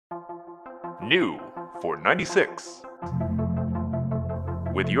New for 96.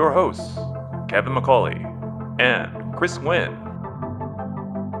 With your hosts, Kevin McCauley and Chris Nguyen.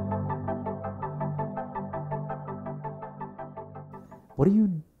 What are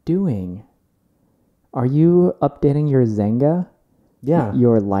you doing? Are you updating your Zanga? Yeah.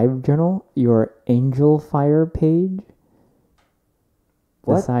 Your live journal? Your Angel Fire page?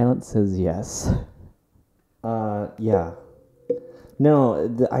 The What? silence says yes. Yeah.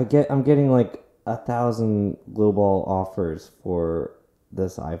 No, I'm getting like 1,000 global offers for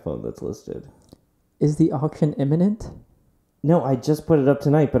this iPhone that's listed. Is the auction imminent? No, I just put it up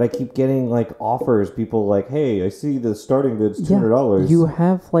tonight, but I keep getting like offers. People like, hey, I see the starting bid's $200. You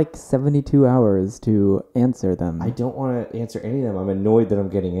have like 72 hours to answer them. I don't want to answer any of them. I'm annoyed that I'm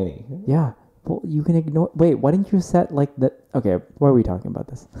getting any. Yeah. Well, you can ignore... Wait, why didn't you set like the... Okay, why are we talking about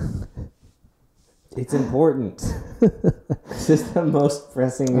this? It's important. It's just the most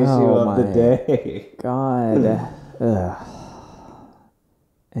pressing issue of the day. God. Ugh.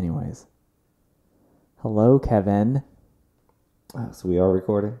 Anyways. Hello, Kevin. So we are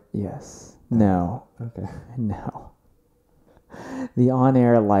recording? Yes. No. Okay. No. The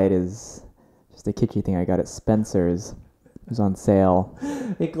on-air light is just a kitschy thing I got at Spencer's. It was on sale.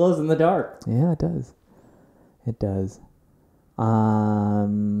 It glows in the dark. Yeah, it does. It does.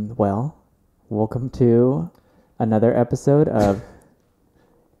 Well, welcome to another episode of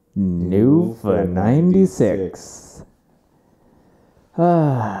New for 96.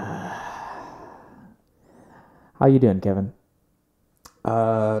 How you doing, Kevin?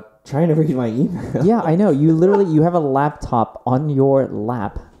 Trying to read my email. Yeah, I know. You have a laptop on your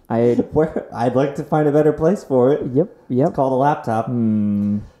lap. I'd like to find a better place for it. Yep. It's called a laptop.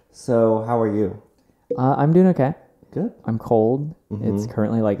 So, how are you? I'm doing okay. Good. I'm cold. It's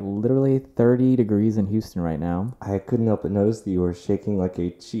currently like literally 30 degrees in Houston right now. I couldn't help but notice that you were shaking like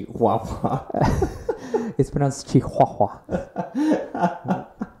a chihuahua. It's pronounced Chihuahua.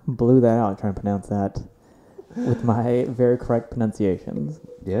 Blew that out trying to pronounce that with my very correct pronunciations.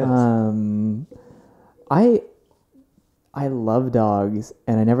 Yes. I love dogs,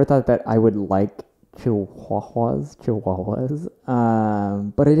 and I never thought that I would like chihuahuas.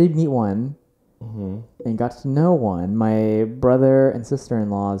 But I did meet one and got to know one. My brother and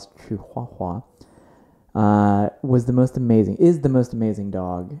sister-in-law's chihuahua is the most amazing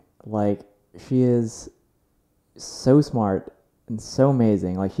dog. Like, she is so smart and so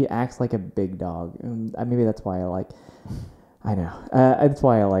amazing. Like, she acts like a big dog. Maybe that's why I know. That's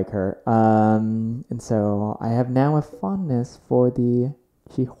why I like her. And so I have now a fondness for the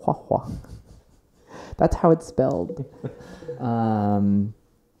Chihuahua. That's how it's spelled.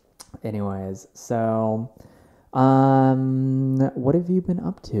 Anyways, so what have you been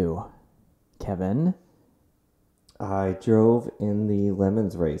up to, Kevin? I drove in the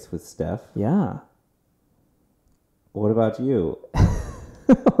Lemons race with Steph. Yeah. What about you?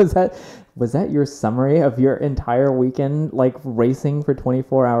 Was that your summary of your entire weekend, like racing for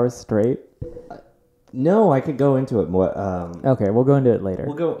 24 hours straight? No, I could go into it more. Okay, we'll go into it later.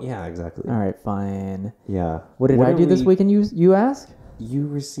 Yeah, exactly. All right, fine. Yeah. What did I do this weekend, you ask? You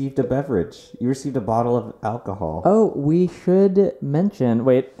received a beverage. You received a bottle of alcohol. Oh, we should mention...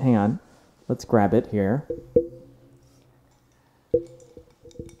 Wait, hang on. Let's grab it here.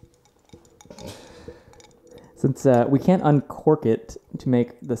 Since we can't uncork it to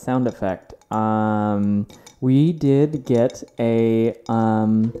make the sound effect, we did get a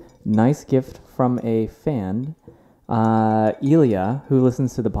nice gift from a fan, Elia, who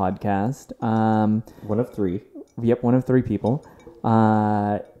listens to the podcast. One of three. Yep, one of three people.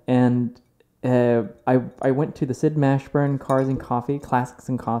 And I went to the Sid Mashburn Classics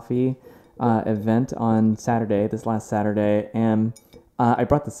and Coffee event on this last Saturday, and I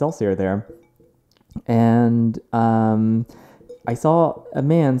brought the Celsior there. And I saw a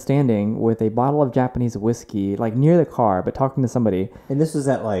man standing with a bottle of Japanese whiskey, like near the car, but talking to somebody. And this was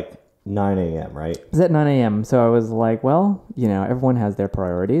at like 9 a.m., right? It was at 9 a.m., so I was like, well, everyone has their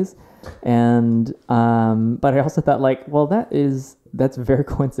priorities. And but I also thought, like, well, that's very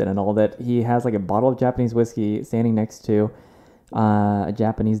coincidental that he has like a bottle of Japanese whiskey standing next to a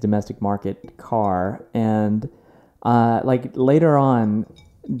Japanese domestic market car. And like later on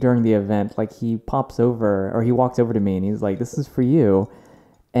during the event, like he walks over to me and he's like, "This is for you."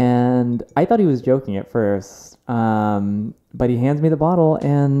 And I thought he was joking at first, but he hands me the bottle,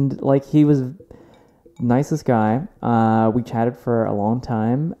 and like, he was nicest guy. We chatted for a long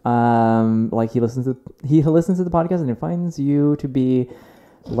time. Like, he listens to the podcast, and he finds you to be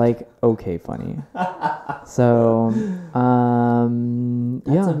like okay funny. So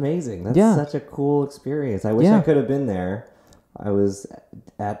that's amazing. That's such a cool experience. I wish I could have been there. I was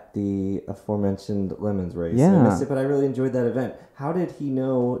at the aforementioned Lemons race. Yeah. I missed it, but I really enjoyed that event. How did he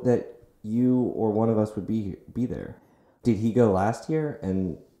know that you or one of us would be there? Did he go last year?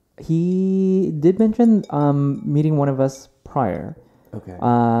 And He did mention meeting one of us prior. okay.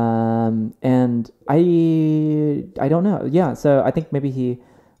 And I don't know. Yeah, so I think maybe he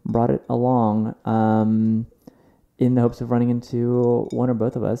brought it along in the hopes of running into one or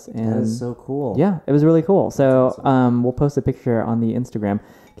both of us. And that is so cool. yeah, it was really cool. So we'll post a picture on the Instagram.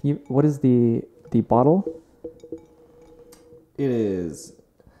 What is the bottle? It is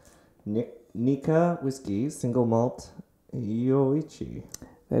Nika whiskey, single malt, Yoichi.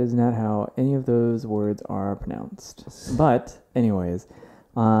 That is not how any of those words are pronounced. But anyways,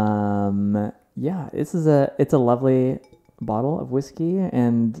 yeah, it's a lovely bottle of whiskey,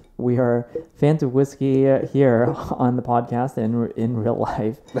 and we are fans of whiskey here on the podcast and in real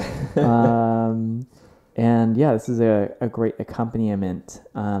life. And yeah, this is a great accompaniment.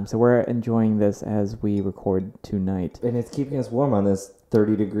 So we're enjoying this as we record tonight. And it's keeping us warm on this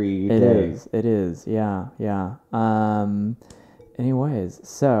 30-degree day. It is. Yeah. Anyways,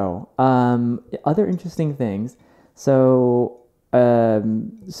 so other interesting things. So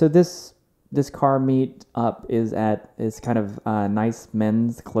this car meet up is kind of a nice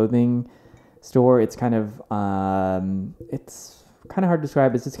men's clothing store. It's kind of it's kind of hard to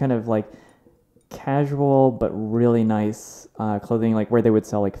describe. It's just kind of like casual but really nice clothing, like where they would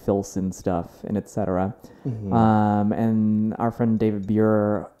sell like Filson stuff and etc. Mm-hmm. And our friend David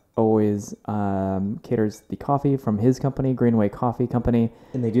Buer always caters the coffee from his company, Greenway Coffee Company.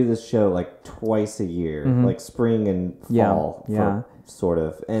 And they do this show like twice a year, Mm-hmm. like spring and fall, sort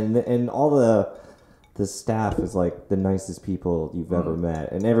of. And all the staff is like the nicest people you've ever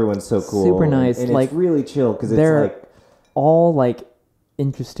met, and everyone's so cool, super nice, and like it's really chill because it's they're like all like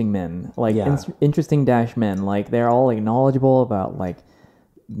interesting men, like interesting dash men. Like they're all like knowledgeable about like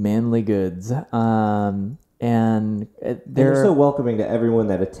manly goods. And they're so welcoming to everyone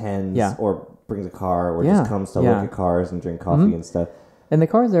that attends or brings a car or just comes to look at cars and drink coffee and stuff. And the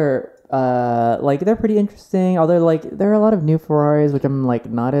cars are like they're pretty interesting. Although like there are a lot of new Ferraris, which I'm like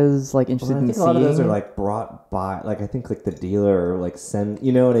not as like interested in seeing. A lot of those are like brought by, like I think like the dealer or like send,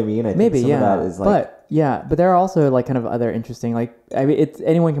 you know what I mean? I think some of that is like, but there are also like kind of other interesting, like I mean, it's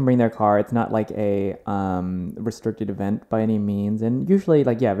anyone can bring their car. It's not like a restricted event by any means, and usually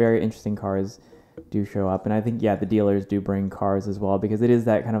like very interesting cars do show up. And I think the dealers do bring cars as well, because it is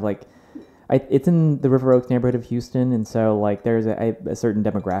that kind of like it's in the River Oaks neighborhood of Houston, and so like there's a certain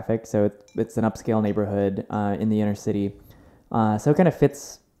demographic, so it's an upscale neighborhood in the inner city, so it kind of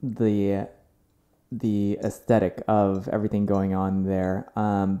fits the aesthetic of everything going on there.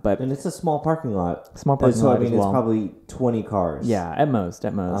 And it's a small parking lot. So I mean, it's probably 20 cars. Yeah, at most.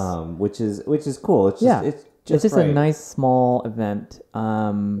 Which is cool. It's just a nice small event,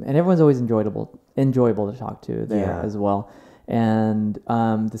 and everyone's always enjoyable to talk to there as well. And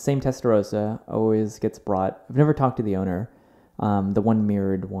the same Testarossa always gets brought. I've never talked to the owner, the one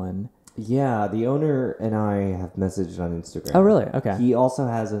mirrored one. Yeah, the owner and I have messaged on Instagram. Oh, really? Okay. He also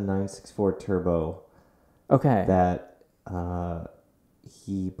has a 964 turbo. Okay. That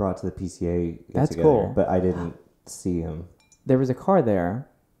he brought to the PCA. That's together, cool. But I didn't see him. There was a car there.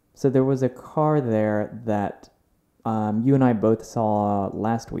 So there was a car there that you and I both saw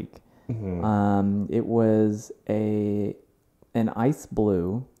last week. Mm-hmm. It was an ice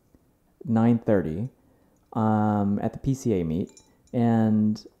blue 930 at the PCA meet,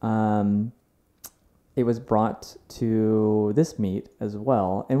 and it was brought to this meet as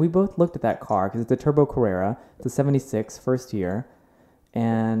well. And we both looked at that car because it's a Turbo Carrera. It's a 76 first year,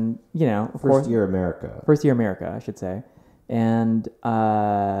 and first year America, I should say. And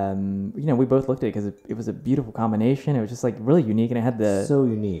we both looked at it because it was a beautiful combination. It was just like really unique, and it had so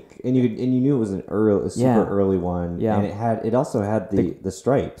unique, and you knew it was a super early one. Yeah, and it also had the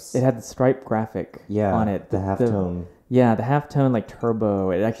stripes. It had the stripe graphic on it. The halftone. Yeah, the halftone like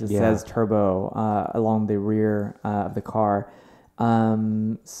turbo. It actually says turbo along the rear of the car.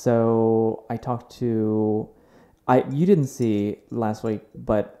 So I talked to you didn't see last week,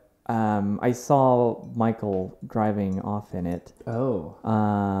 but. I saw Michael driving off in it. Oh.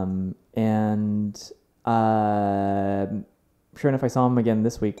 And sure enough, I saw him again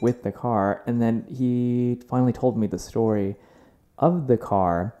this week with the car, and then he finally told me the story of the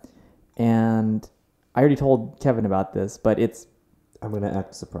car, and I already told Kevin about this, but I'm gonna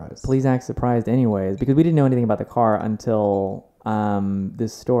act surprised. Please act surprised anyways, because we didn't know anything about the car until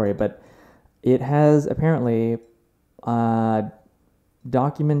this story, but it has apparently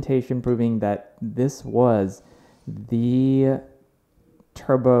documentation proving that this was the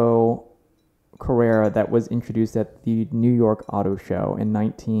turbo Carrera that was introduced at the New York Auto Show in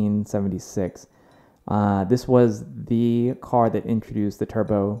 1976. This was the car that introduced the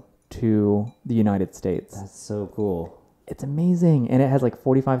turbo to the United States. That's so cool. It's amazing, and it has like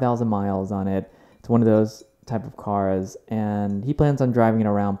 45,000 miles on it. It's one of those type of cars, and he plans on driving it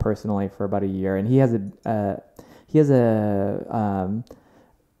around personally for about a year. And he has a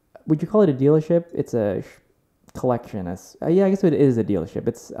would you call it a dealership? It's a collection. Yeah, I guess it is a dealership.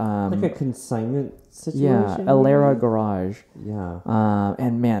 It's like a consignment situation. Yeah, Alera Garage. Yeah.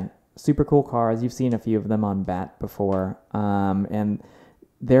 And man, super cool cars. You've seen a few of them on BAT before, and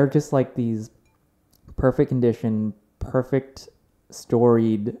they're just like these perfect condition, perfect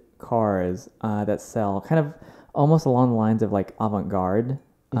storied cars that sell kind of almost along the lines of like avant-garde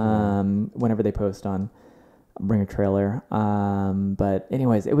whenever they post on Bring a Trailer. But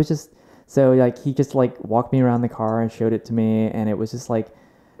anyways, it was just so like he just like walked me around the car and showed it to me, and it was just like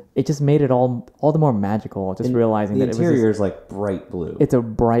it just made it all the more magical, just realizing that it was the interior is like bright blue. It's a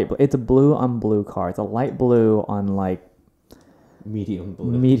blue on blue car. It's a light blue on like medium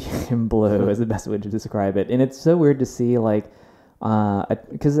blue. Medium blue is the best way to describe it. And it's so weird to see like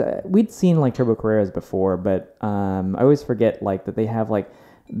because we'd seen like Turbo Carreras before, but I always forget like that they have like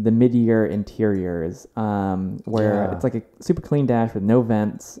the mid-year interiors where it's like a super clean dash with no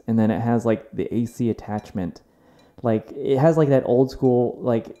vents, and then it has like the AC attachment. Like it has like that old school,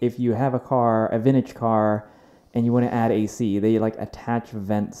 like if you have a vintage car and you want to add AC, they like attach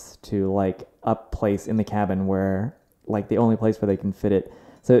vents to like a place in the cabin where like the only place where they can fit it.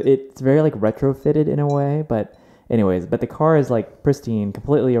 So it's very like retrofitted in a way, but anyways, but the car is like pristine,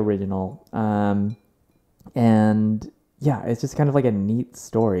 completely original. And yeah, it's just kind of like a neat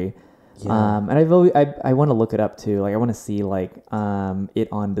story. Yeah. And I want to look it up too. Like I want to see like it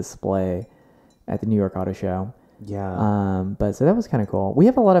on display at the New York Auto Show. Yeah. But so that was kind of cool. We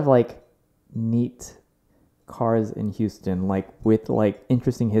have a lot of like neat cars in Houston, like with like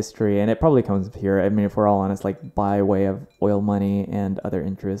interesting history, and it probably comes here. I mean, if we're all honest, like by way of oil money and other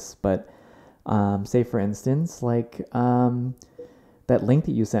interests. But say for instance, like that link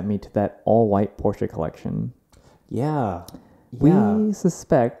that you sent me to that all white Porsche collection. Yeah. We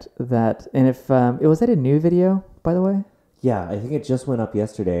suspect that, and if it was that a new video, by the way? Yeah, I think it just went up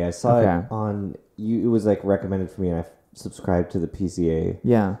yesterday. I saw it on you. It was like recommended for me, and I subscribed to the PCA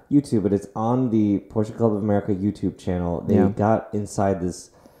YouTube, but it's on the Porsche Club of America YouTube channel. They got inside this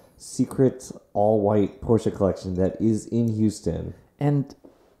secret all-white Porsche collection that is in Houston. And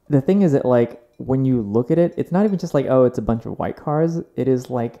the thing is that, like, when you look at it, it's not even just like, oh, it's a bunch of white cars. It is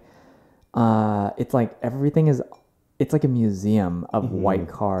like, it's like everything is, it's like a museum of white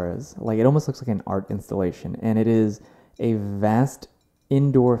cars. Like, it almost looks like an art installation, and it is a vast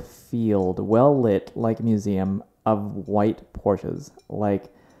indoor field, well lit, like a museum of white Porsches,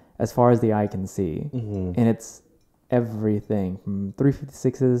 like as far as the eye can see. And it's everything from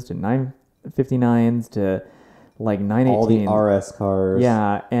 356s to 959s to like 918s. All the RS cars.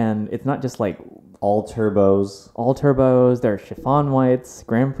 Yeah, and it's not just like all turbos. There are chiffon whites,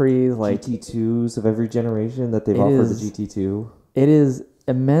 Grand Prix, like GT2s of every generation that they've offered the GT2. It is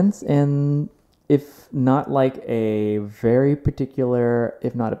immense, and if not like a very particular,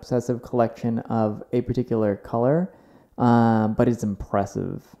 if not obsessive collection of a particular color, but it's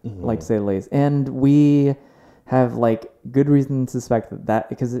impressive, like to say the least. And we have like good reason to suspect that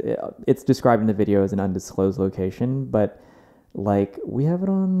because it's described in the video as an undisclosed location, but like we have it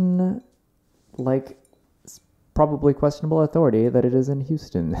on like probably questionable authority that it is in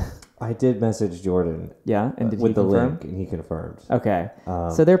Houston. I did message Jordan. Yeah, and did with he the confirm? link, and he confirmed. Okay,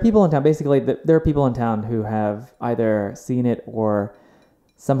 so there are people in town. Basically, there are people in town who have either seen it or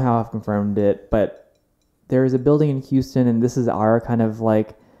somehow have confirmed it. But there is a building in Houston, and this is our kind of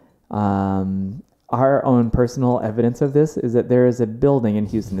like our own personal evidence of this. Is that there is a building in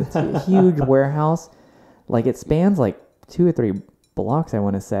Houston? It's a huge warehouse, like it spans like 2 or 3 blocks, I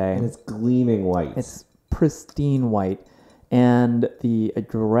want to say. And it's gleaming white. It's pristine white. And the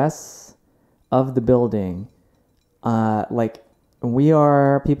address of the building, like we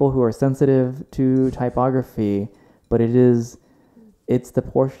are people who are sensitive to typography, but it's the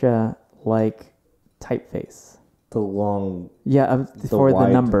Porsche like typeface. The long, for the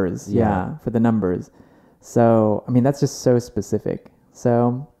numbers. Yeah, for the numbers. So I mean that's just so specific.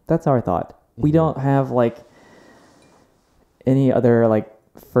 So that's our thought. We don't have like any other like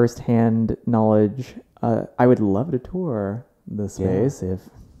firsthand knowledge. I would love to tour the space if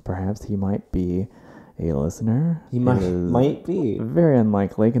perhaps he might be a listener. He might be. Very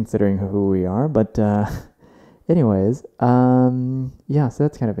unlikely considering who we are, but anyways, so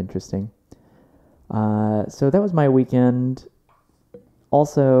that's kind of interesting. So that was my weekend.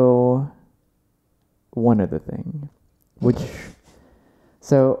 Also, one other thing, which,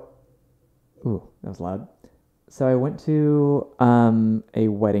 so, ooh, that was loud. So I went to a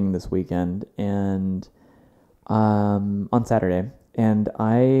wedding this weekend and on Saturday, and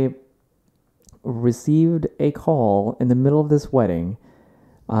I received a call in the middle of this wedding,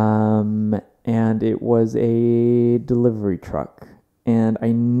 and it was a delivery truck, and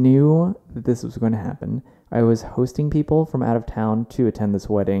I knew that this was going to happen. I was hosting people from out of town to attend this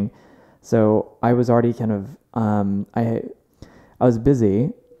wedding, so I was already kind of I was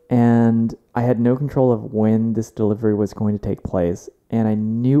busy, and I had no control of when this delivery was going to take place, and I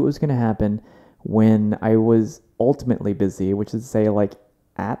knew it was going to happen when I was ultimately busy, which is to say, like,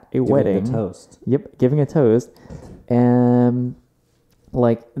 at a wedding. Giving a toast. Yep, giving a toast. And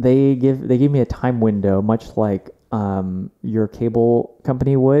like they gave me a time window, much like your cable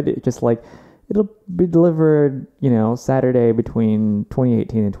company would. It just like it'll be delivered, Saturday between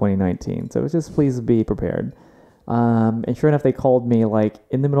 2018 and 2019. So it's just please be prepared. And sure enough, they called me like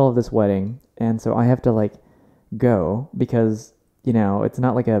in the middle of this wedding, and so I have to like go because it's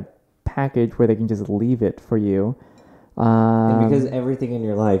not like a package where they can just leave it for you. And because everything in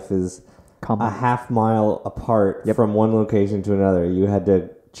your life is a half mile apart from one location to another, you had to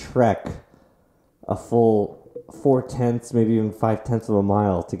trek a full 4/10, maybe even 5/10 of a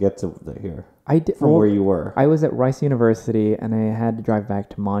mile to get to here. From where you were. I was at Rice University and I had to drive back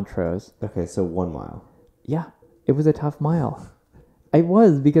to Montrose. Okay, so 1 mile. Yeah, it was a tough mile. I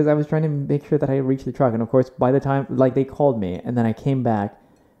was, because I was trying to make sure that I reached the truck, and of course by the time like they called me and then I came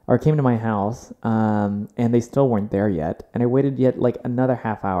to my house, and they still weren't there yet. And I waited yet like another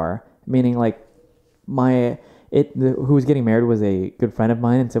half hour, meaning like who was getting married was a good friend of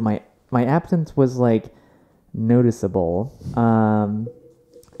mine. And so my absence was like noticeable.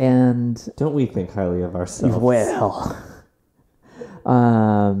 And don't we think highly of ourselves? Well,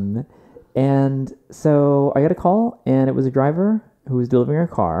 and so I got a call, and it was a driver who was delivering a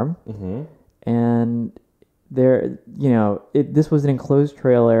car. Mm-hmm. And there, this was an enclosed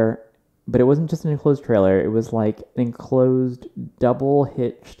trailer, but it wasn't just an enclosed trailer. It was like an enclosed double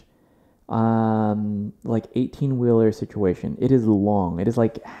hitched, like 18-wheeler situation. It is long. It is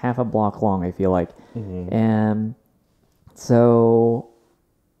like half a block long, I feel like. Mm-hmm. And so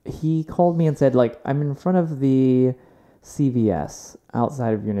he called me and said, like, I'm in front of the CVS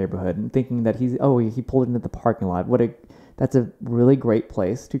outside of your neighborhood, and thinking that he pulled into the parking lot. That's a really great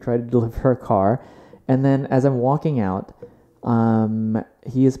place to try to deliver a car. And then as I'm walking out,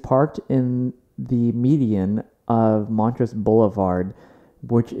 he is parked in the median of Montrose Boulevard,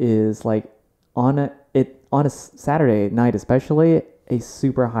 which is like on a Saturday night, especially a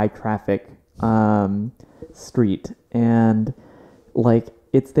super high traffic street. And like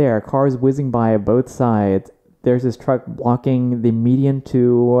it's there, cars whizzing by both sides. There's this truck blocking the median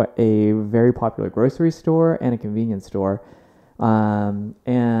to a very popular grocery store and a convenience store.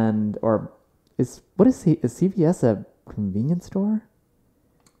 Is CVS a convenience store?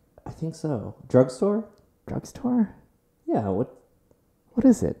 I think so. Drugstore? Drugstore? Yeah. What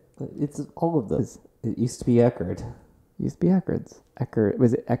is it? It's all of those. It used to be Eckerd. Used to be Eckerd's. Eckerd.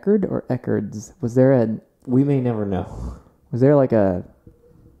 Was it Eckerd or Eckerd's? Was there a... We may never know. Was there like a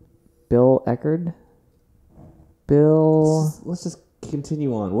Bill Eckerd? Bill... Let's just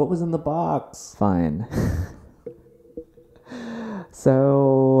continue on. What was in the box? Fine.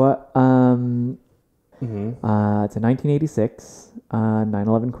 So, it's a 1986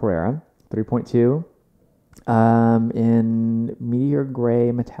 911 Carrera 3.2 in meteor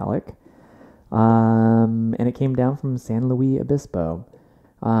gray metallic, and it came down from San Luis Obispo.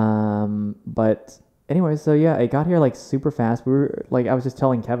 But anyway, so yeah, it got here like super fast. We were like, I was just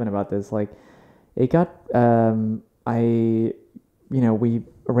telling Kevin about this. Like, it got we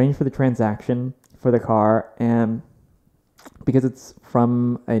arranged for the transaction for the car, and because it's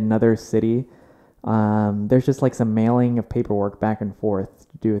from another city, there's just like some mailing of paperwork back and forth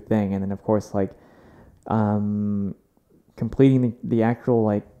to do a thing, and then of course like completing the actual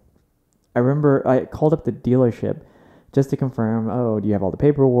like. I remember I called up the dealership just to confirm. Oh, do you have all the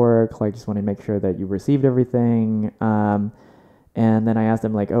paperwork? Like, just want to make sure that you received everything. And then I asked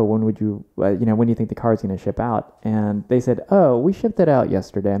them like, oh, when would you, when do you think the car is going to ship out? And they said, oh, we shipped it out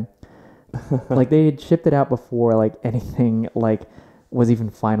yesterday. Like they had shipped it out before like anything like was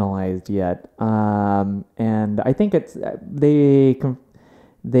even finalized yet. And I think it's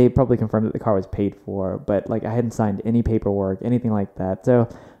they probably confirmed that the car was paid for, but like I hadn't signed any paperwork, anything like that. So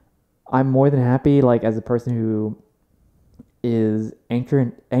I'm more than happy, like as a person who is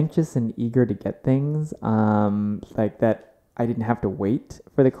anxious and eager to get things, like that I didn't have to wait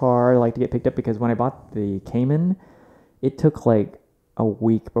for the car like to get picked up, because when I bought the Cayman, it took like a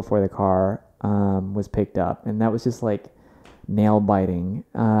week before the car was picked up, and that was just like nail biting.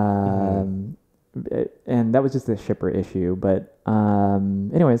 And that was just a shipper issue. But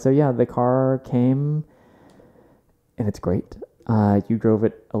anyway, so yeah, the car came, and it's great. You drove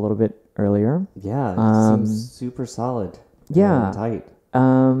it a little bit earlier. Yeah, it seems super solid. Yeah, and tight.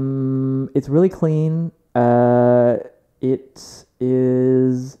 It's really clean.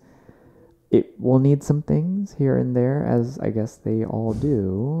 It will need some things here and there, as I guess they all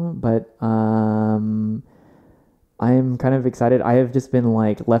do. But I'm kind of excited. I have just been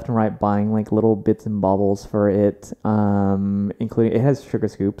like left and right buying like little bits and baubles for it, including it has sugar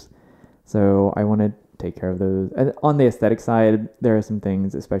scoops, so I want to take care of those. And on the aesthetic side, there are some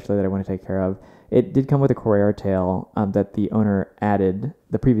things especially that I want to take care of. It did come with a Carrera tail that the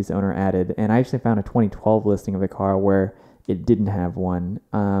previous owner added, and I actually found a 2012 listing of the car where it didn't have one,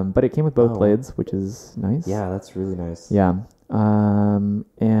 but it came with both lids, which is nice. Yeah, that's really nice. Yeah,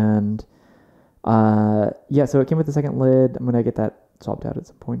 so it came with the second lid. I'm gonna get that swapped out at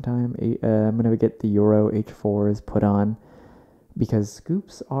some point in time. I'm gonna get the Euro H4s put on because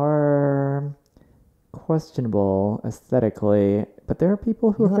scoops are questionable aesthetically, but there are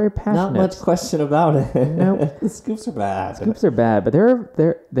people who are very passionate. Not much question about it. Nope. The scoops are bad. Scoops are bad, but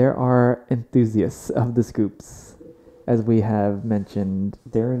there are enthusiasts of the scoops, as we have mentioned.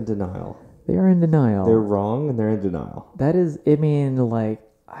 They're in denial. They are in denial. They're wrong and they're in denial. That is, I mean, like,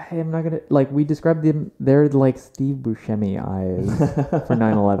 I am not gonna, like, we described them, they're like Steve Buscemi eyes for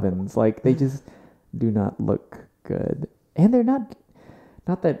 911s. Like, they just do not look good. And they're not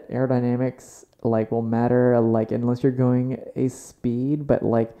that aerodynamics like will matter, like, unless you're going a speed, but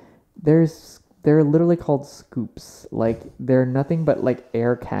like they're literally called scoops. Like, they're nothing but like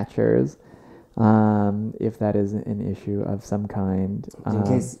air catchers, if that is an issue of some kind. In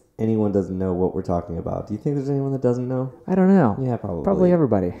case anyone doesn't know what we're talking about, do you think there's anyone that doesn't know? I don't know. Yeah, probably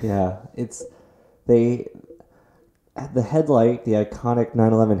everybody. Yeah, the headlight, the iconic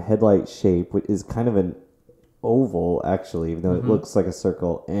 911 headlight shape is kind of an oval, actually, even though it looks like a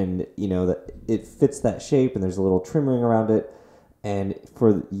circle, and you know that it fits that shape, and there's a little trim ring around it, and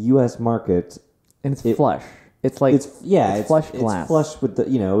for the U.S. market, and it's flush. It's like it's flush glass. It's flush with the,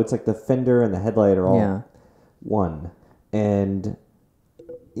 it's like the fender and the headlight are all one, and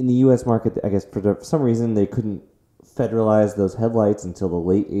in the U.S. market, I guess for some reason they couldn't federalize those headlights until the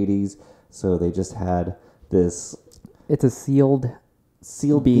late 80s, so they just had this. It's a sealed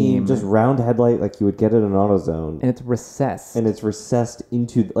beam, just round headlight like you would get at an AutoZone. And it's recessed. And it's recessed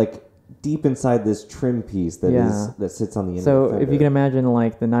into, like, deep inside this trim piece that sits on the end so of the fender. If you can imagine,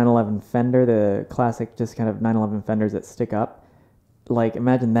 like, the 911 fender, the classic just kind of 911 fenders that stick up, like,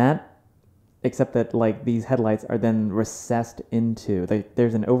 imagine that, except that, like, these headlights are then recessed into, like,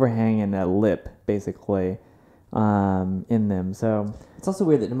 there's an overhang and a lip, basically, in them. So it's also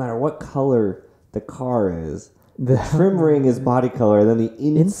weird that no matter what color the car is, the trim ring is body color, then the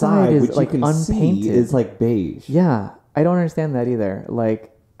inside is, which like, you can unpainted. See is like beige. Yeah, I don't understand that either.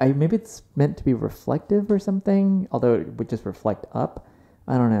 Like, maybe it's meant to be reflective or something, although it would just reflect up.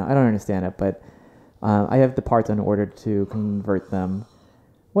 I don't know. I don't understand it, but I have the parts on order to convert them.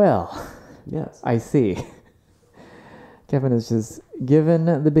 Well, yes, I see. Kevin has just given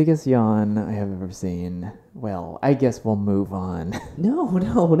the biggest yawn I have ever seen. Well, I guess we'll move on. No.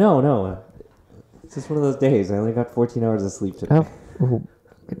 It's just one of those days. I only got 14 hours of sleep today. Oh,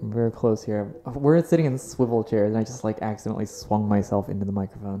 getting very close here. We're sitting in swivel chairs, and I just like accidentally swung myself into the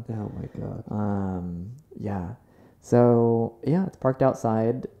microphone. Oh my god. Yeah. So yeah, it's parked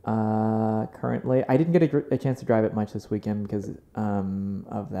outside. Currently, I didn't get a chance to drive it much this weekend because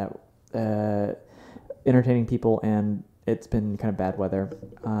of that entertaining people, and it's been kind of bad weather.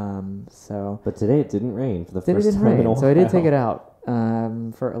 But today it didn't rain for the first time in a while. So I did take it out.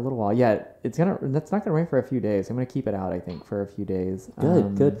 For a little while. Yeah, that's not gonna rain for a few days. I'm gonna keep it out, I think, for a few days.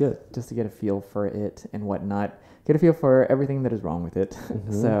 Good. Just to get a feel for it and whatnot. Get a feel for everything that is wrong with it.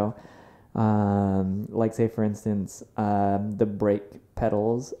 Mm-hmm. So, like, say for instance, the brake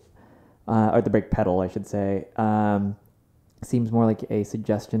pedals, or the brake pedal, I should say, seems more like a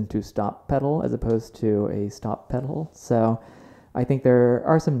suggestion to stop pedal as opposed to a stop pedal. So, I think there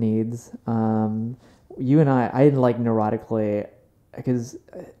are some needs. You and I like neurotically. Because,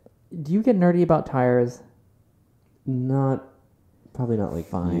 do you get nerdy about tires? Probably not like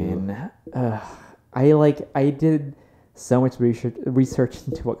fine. I did so much research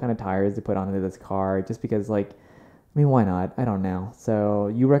into what kind of tires to put onto this car, just because, like, I mean, why not? I don't know. So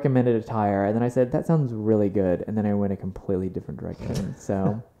you recommended a tire, and then I said that sounds really good, and then I went a completely different direction.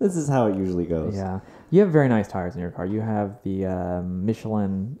 So this is how it usually goes. Yeah, you have very nice tires in your car. You have the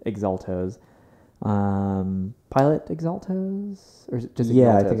Michelin Exaltos. Pilot Exaltos, or is it just yeah,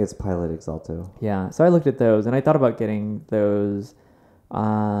 Exaltos? I think it's Pilot Exalto. Yeah, so I looked at those and I thought about getting those.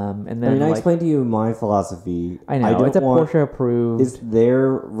 And then I explained to you my philosophy. I know it's a Porsche approved. Is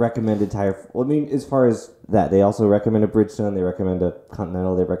their recommended tire? Well, I mean, as far as that, they also recommend a Bridgestone. They recommend a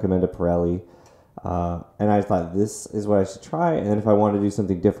Continental. They recommend a Pirelli. And I thought this is what I should try. And then if I want to do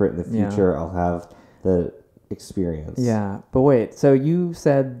something different in the future, I'll have the experience. Yeah, but wait. So you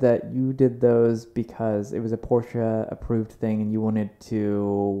said that you did those because it was a Porsche approved thing, and you wanted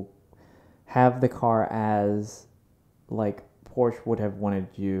to have the car as like Porsche would have wanted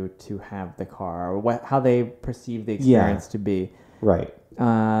you to have the car, or how they perceive the experience to be. Right.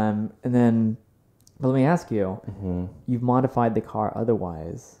 And then, but let me ask you, you've modified the car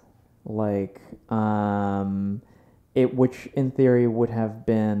otherwise, like, which in theory would have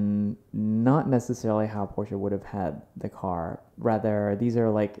been not necessarily how Porsche would have had the car. Rather, these are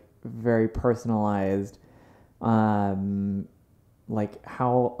like very personalized, like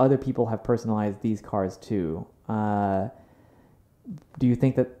how other people have personalized these cars too. Do you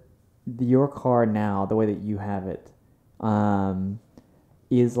think that your car now, the way that you have it,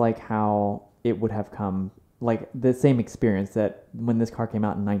 is like how it would have come, like the same experience that when this car came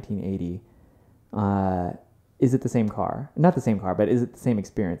out in 1980? Is it the same car? Not the same car, but is it the same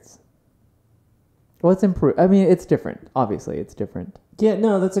experience? Well, it's improved. I mean, it's different. Obviously, it's different. Yeah,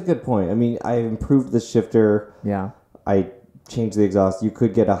 no, that's a good point. I mean, I improved the shifter. Yeah. I changed the exhaust. You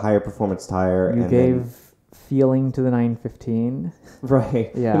could get a higher performance tire. You gave feeling to the 915.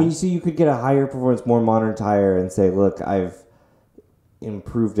 Right. Yeah. I mean, you could get a higher performance, more modern tire and say, look, I've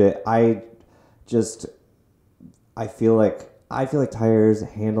improved it. I feel like tires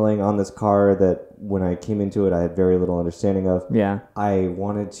handling on this car that when I came into it, I had very little understanding of. Yeah. I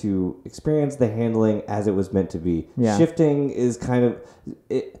wanted to experience the handling as it was meant to be. Yeah. Shifting is kind of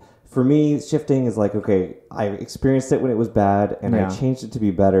it. For me, shifting is like, okay, I experienced it when it was bad and I changed it to be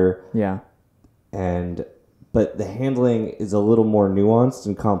better. Yeah. But the handling is a little more nuanced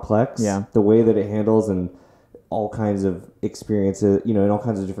and complex. Yeah. The way that it handles and all kinds of experiences, in all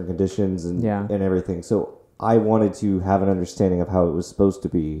kinds of different conditions and everything. So I wanted to have an understanding of how it was supposed to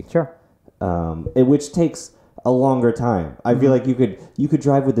be. Sure. Which takes a longer time. I feel like you could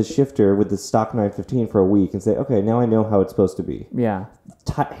drive with the shifter with the stock 915 for a week and say, okay, now I know how it's supposed to be. Yeah.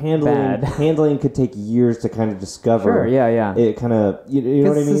 Handling could take years to kind of discover. Sure. Yeah. It kind of you know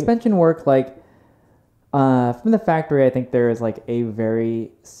what I mean. Suspension work, like from the factory, I think there is like a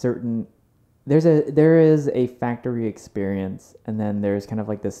very certain. There is a factory experience, and then there's kind of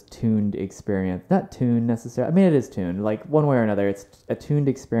like this tuned experience. Not tuned necessarily. I mean, it is tuned. Like one way or another, it's a tuned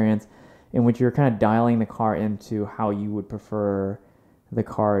experience in which you're kind of dialing the car into how you would prefer the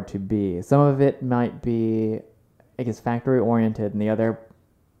car to be. Some of it might be, I guess, factory oriented, and the other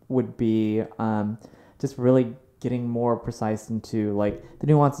would be just really getting more precise into like the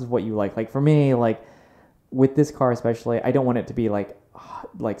nuances of what you like. Like for me, like with this car especially, I don't want it to be like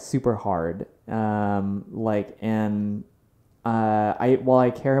super hard. While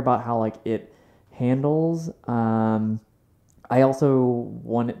I care about how like it handles, I also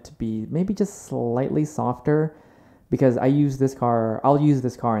want it to be maybe just slightly softer because I'll use this car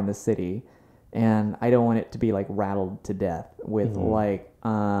in the city, and I don't want it to be like rattled to death with like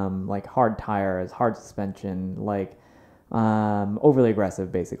hard tires, hard suspension, like overly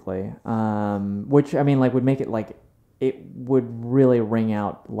aggressive basically. Which I mean like would make it like it would really ring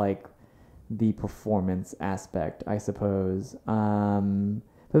out like the performance aspect, I suppose.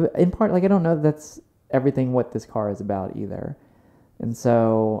 But in part, like I don't know that's everything what this car is about either. And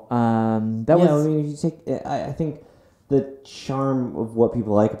so I mean, if you take, I think the charm of what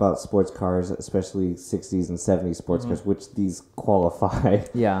people like about sports cars, especially 60s and 70s sports cars, which these qualify.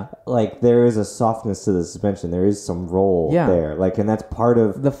 Yeah. Like there is a softness to the suspension. There is some roll there. Like, and that's part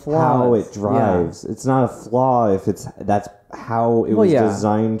of the flaws, how it drives. Yeah. It's not a flaw if that's how it was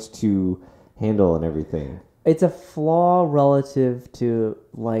designed to handle and everything. It's a flaw relative to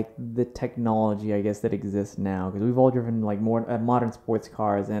like the technology, I guess, that exists now, because we've all driven like more modern sports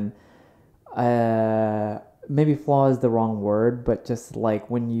cars, and maybe flaw is the wrong word, but just like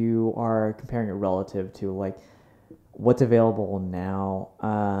when you are comparing it relative to like what's available now,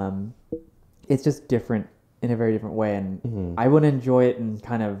 it's just different in a very different way, and I would enjoy it in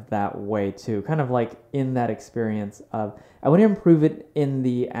kind of that way too, kind of like in that experience of I want to improve it in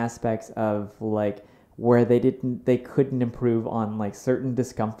the aspects of like where they couldn't improve on like certain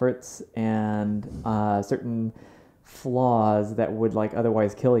discomforts and certain flaws that would like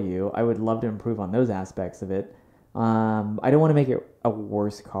otherwise kill you. I would love to improve on those aspects of it. I don't want to make it a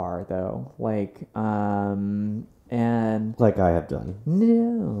worse car though. Like, and and like I have done.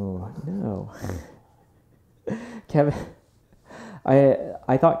 No. Kevin,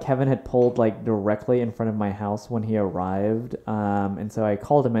 I thought Kevin had pulled like directly in front of my house when he arrived, and so I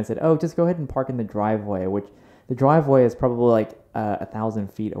called him and I said, "Oh, just go ahead and park in the driveway," which the driveway is probably like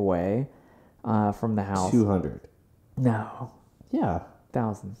 1,000 feet away from the house. 200. No. Yeah.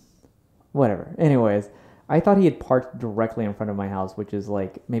 1,000. Whatever. Anyways, I thought he had parked directly in front of my house, which is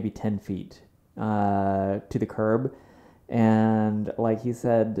like maybe 10 feet to the curb, and like he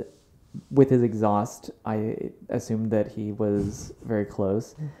said, with his exhaust, I assumed that he was very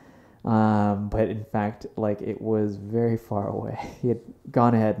close. But in fact, like it was very far away. He had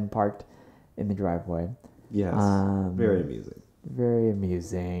gone ahead and parked in the driveway. Yes. Very amusing. Very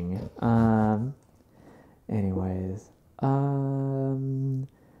amusing. Anyways.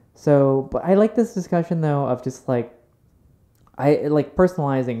 So, but I like this discussion though of just like, I like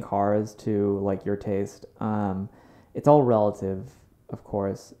personalizing cars to like your taste. It's all relative, of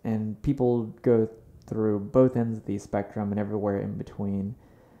course, and people go through both ends of the spectrum and everywhere in between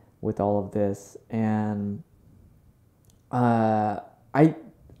with all of this. And I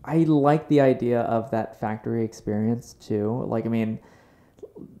like the idea of that factory experience too. Like, I mean,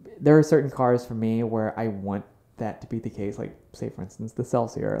 there are certain cars for me where I want that to be the case. Like, say for instance, the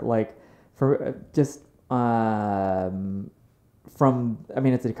Celsior. Like, for just from, I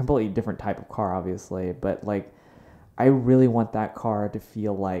mean, it's a completely different type of car, obviously, but like, I really want that car to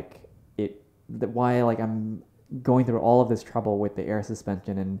feel like it. Why, like, I'm going through all of this trouble with the air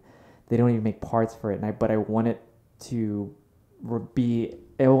suspension, and they don't even make parts for it. But I want it to be.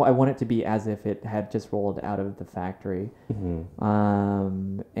 I want it to be as if it had just rolled out of the factory.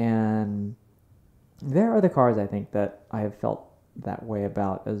 Mm-hmm. And there are the cars I think that I have felt that way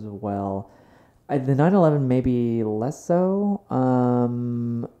about as well. The 911 maybe less so.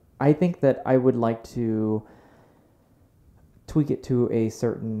 I think that I would like to tweak it to a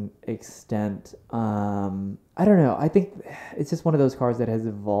certain extent. I don't know. I think it's just one of those cars that has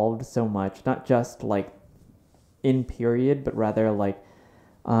evolved so much, not just like in period, but rather like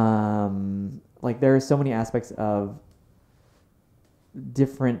there are so many aspects of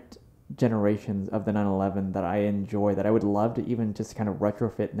different generations of the 911 that I enjoy, that I would love to even just kind of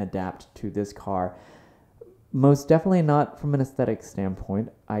retrofit and adapt to this car. Most definitely not from an aesthetic standpoint,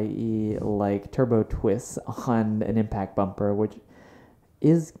 i.e. like turbo twists on an impact bumper, which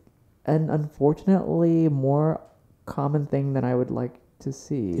is an unfortunately more common thing than I would like to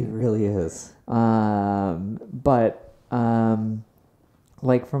see. It really is. But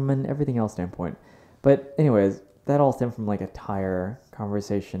like from an everything else standpoint. But anyways, that all stemmed from like a tire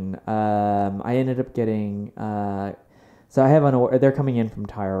conversation. I ended up getting so I have they're coming in from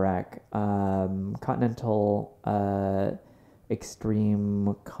Tire Rack, Continental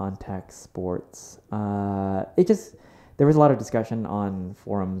Extreme Contact Sports. There was a lot of discussion on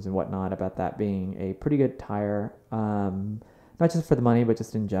forums and whatnot about that being a pretty good tire, not just for the money, but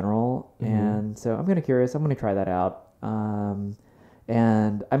just in general. Mm-hmm. And so I'm kind of curious. I'm going to try that out.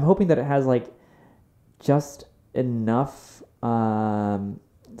 And I'm hoping that it has like just enough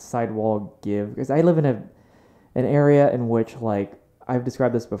sidewall give, because I live in an area in which, like, I've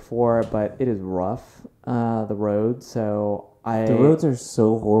described this before, but it is rough, the roads. So the roads are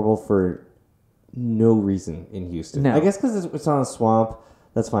so horrible for no reason in Houston. No. I guess because it's on a swamp,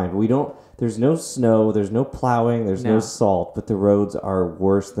 that's fine. But there's no snow, there's no plowing, there's no salt, but the roads are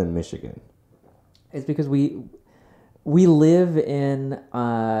worse than Michigan. It's because we live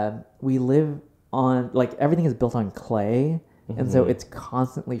on, like, everything is built on clay, mm-hmm. and so it's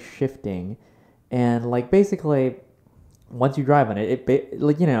constantly shifting, and like basically once you drive on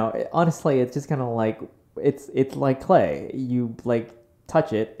it, honestly, it's just kind of like it's like clay. You like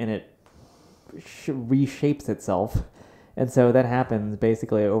touch it and it reshapes itself, and so that happens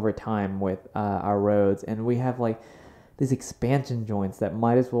basically over time with our roads, and we have like these expansion joints that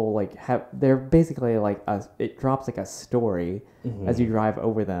might as well like have, they're basically like it drops like a story, mm-hmm. as you drive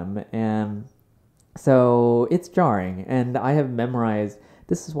over them, and so it's jarring. And I have memorized,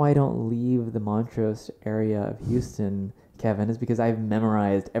 this is why I don't leave the Montrose area of Houston, Kevin, is because I've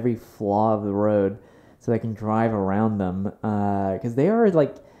memorized every flaw of the road so I can drive around them, because they are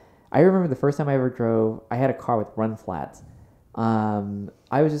like, I remember the first time I ever drove, I had a car with run flats.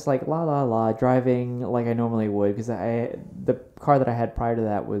 I was just like la la la driving like I normally would, because the car that I had prior to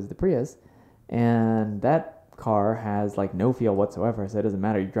that was the Prius, and that car has like no feel whatsoever, so it doesn't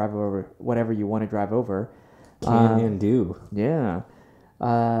matter. You drive over whatever you want to drive over. Can and do. Yeah.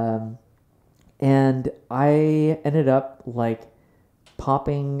 And I ended up like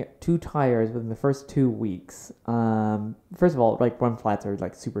popping 2 tires within the first 2 weeks. First of all, like run flats are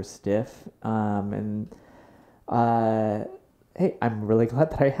like super stiff, and Hey, I'm really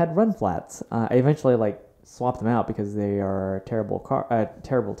glad that I had run flats. I eventually like swapped them out because they are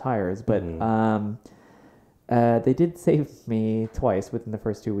terrible tires, but they did save me twice within the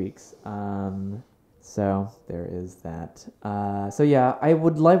first 2 weeks. So there is that. So yeah, I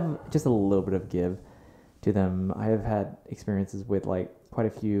would love just a little bit of give to them. I have had experiences with like quite a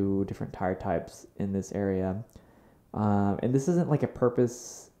few different tire types in this area. And this isn't like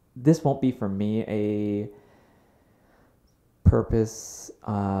this won't be for me a purpose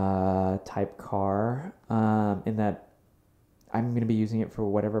type car, in that I'm going to be using it for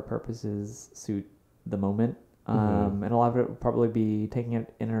whatever purposes suit the moment. And a lot of it will probably be taking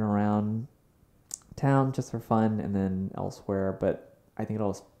it in and around town just for fun and then elsewhere, but I think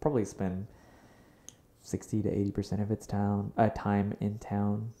it'll probably spend 60 to 80% of its time in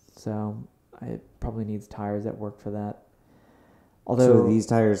town, so it probably needs tires that work for that. Although, so these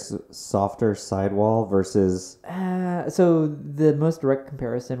tires softer sidewall versus... so the most direct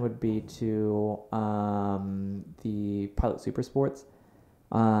comparison would be to the Pilot Super Sports,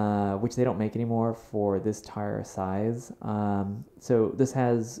 which they don't make anymore for this tire size. So this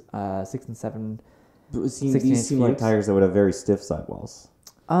has 6 and 7. These seem like tires that would have very stiff sidewalls.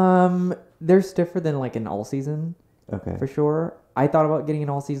 They're stiffer than like an all season. Okay. For sure. I thought about getting an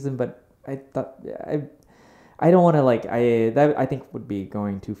all season, but I thought I don't want to like I think would be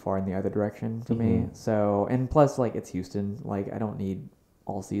going too far in the other direction for me. So, and plus like it's Houston, like I don't need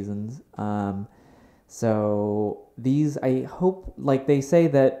all seasons. So these, I hope, like they say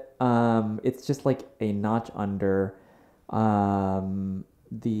that it's just like a notch under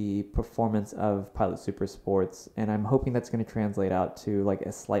the performance of Pilot Super Sports, and I'm hoping that's going to translate out to like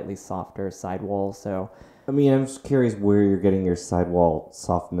a slightly softer sidewall. So I mean, I'm just curious where you're getting your sidewall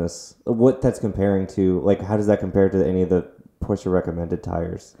softness, what that's comparing to. Like, how does that compare to any of the Porsche recommended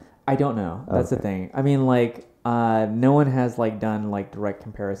tires? I don't know. That's the thing. I mean, like, no one has like done like direct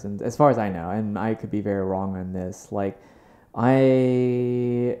comparisons as far as I know, and I could be very wrong on this. Like,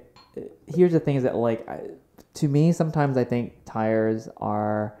 here's the thing: is that like, to me, sometimes I think tires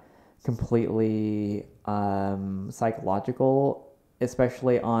are completely psychological,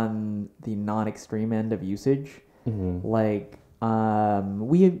 especially on the non-extreme end of usage. Like,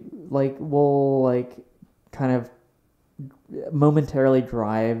 we'll like kind of momentarily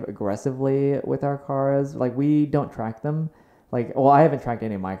drive aggressively with our cars. Like, we don't track them. Like, well, I haven't tracked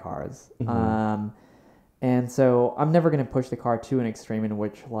any of my cars. And so I'm never going to push the car to an extreme in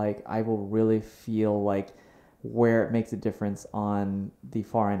which like I will really feel like where it makes a difference on the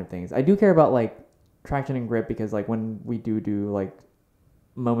far end of things. I do care about like traction and grip, because like when we do like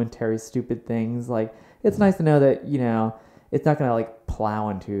momentary stupid things, like it's nice to know that, you know, it's not gonna like plow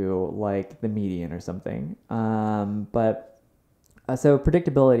into like the median or something. But so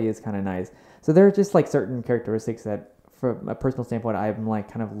predictability is kind of nice. So there are just like certain characteristics that from a personal standpoint I'm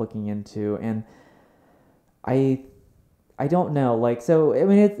like kind of looking into, and I don't know, like, so I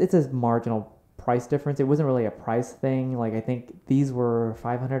mean it's a marginal price difference. It wasn't really a price thing. Like, I think these were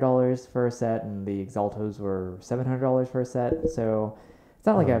 $500 for a set and the Exaltos were $700 for a set, so it's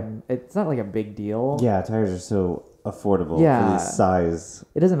not like a big deal. Yeah, tires are so affordable for this size.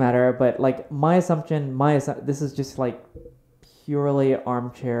 It doesn't matter, but like my assumption, this is just like purely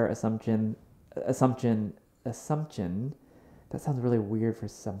armchair assumption. That sounds really weird for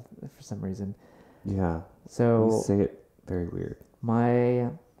some reason. Yeah. So you say it very weird.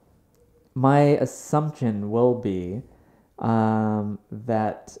 My assumption will be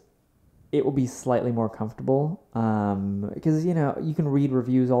that it will be slightly more comfortable, because, you know, you can read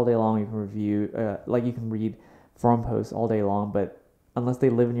reviews all day long. You can read forum posts all day long, but unless they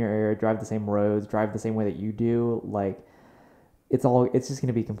live in your area, drive the same roads, drive the same way that you do, like it's just going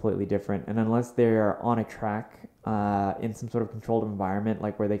to be completely different. And unless they're on a track in some sort of controlled environment,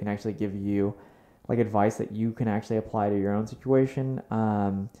 like where they can actually give you like advice that you can actually apply to your own situation,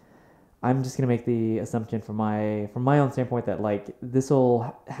 I'm just gonna make the assumption from my own standpoint that like this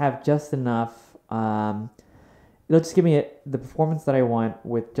will have just enough. It'll just give me the performance that I want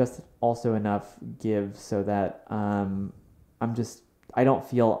with just also enough give, so that I don't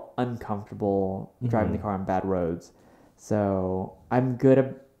feel uncomfortable driving the car on bad roads. So I'm good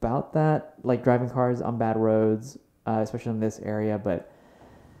about that, like driving cars on bad roads, especially in this area. But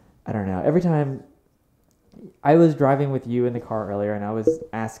I don't know. Every time I was driving with you in the car earlier, and I was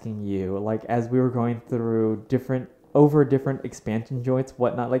asking you, like, as we were going through different expansion joints,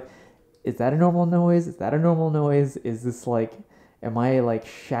 whatnot, like, is that a normal noise? Is that a normal noise? Is this like, am I like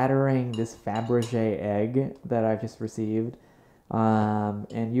shattering this Fabergé egg that I've just received?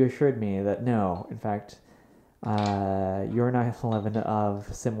 And you assured me that no, in fact, your 911 of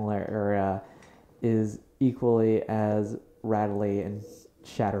similar era is equally as rattly and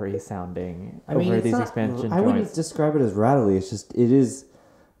shattery sounding over these expansion joints. I wouldn't describe it as rattly. It's just, it is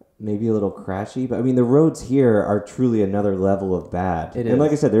maybe a little crashy. But I mean, the roads here are truly another level of bad. And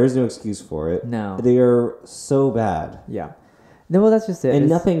like I said, there is no excuse for it. No. They are so bad. Yeah. No, well, that's just it. And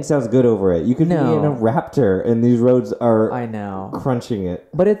nothing sounds good over it. You could be in a Raptor, and these roads are crunching it.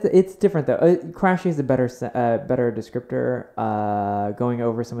 But it's different, though. Crashy is a better descriptor. Going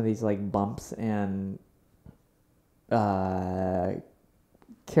over some of these like bumps and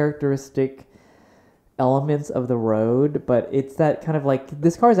characteristic elements of the road, but it's that kind of like,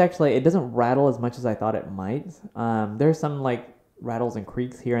 this car is actually, it doesn't rattle as much as I thought it might. There's some like rattles and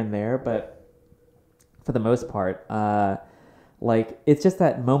creaks here and there, but for the most part, like, it's just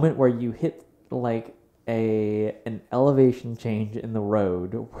that moment where you hit like an elevation change in the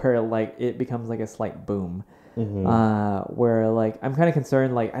road where like it becomes like a slight boom. Where like I'm kind of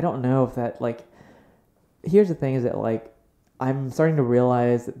concerned, like I don't know if that, like, here's the thing is that like I'm starting to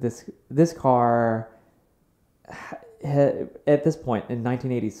realize that this car at this point in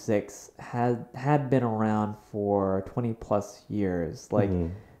 1986 had been around for 20 plus years. Like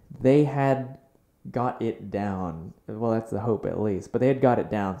they had got it down. Well, that's the hope at least, but they had got it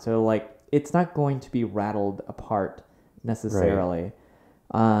down. So like it's not going to be rattled apart necessarily.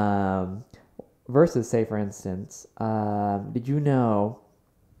 Right. Versus, say for instance, did you know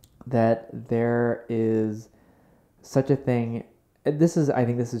that there is such a thing? I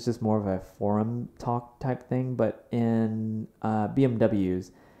think this is just more of a forum talk type thing, but in BMWs,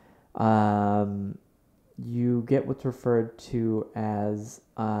 you get what's referred to as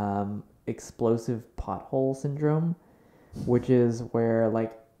explosive pothole syndrome, which is where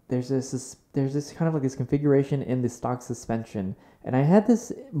like there's this kind of like this configuration in the stock suspension, and I had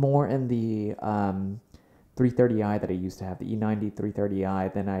this more in the 330i that I used to have, the E90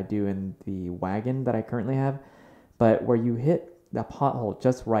 330i, than I do in the wagon that I currently have, but where you hit the pothole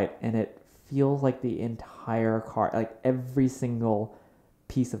just right and it feels like the entire car, like every single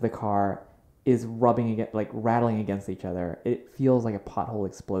piece of the car is rattling against each other. It feels like a pothole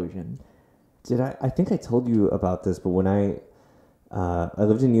explosion. I think I told you about this, but when I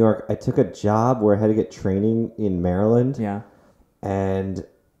lived in New York, I took a job where I had to get training in Maryland. Yeah. And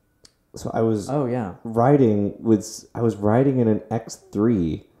so I was riding in an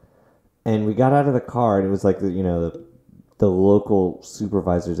X3, and we got out of the car, and it was like the local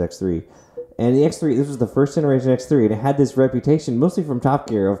supervisor's X3. And the X3, this was the first generation X3, and it had this reputation, mostly from Top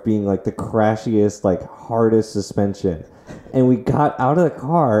Gear, of being like the crashiest, like hardest suspension. And we got out of the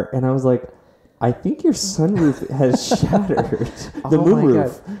car, and I was like, I think your sunroof has shattered. The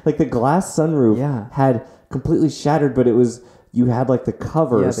moonroof, like the glass sunroof, had completely shattered, but you had like the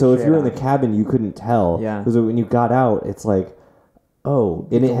cover, so if you were in the cabin, you couldn't tell. Yeah. Because when you got out, it's like, oh,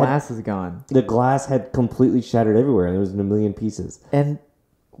 and the glass is gone. The glass had completely shattered everywhere, and it was in a million pieces. And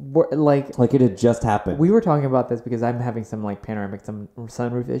like it had just happened. We were talking about this because I'm having some like panoramic, some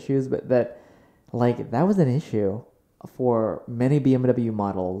sunroof issues, but that was an issue for many BMW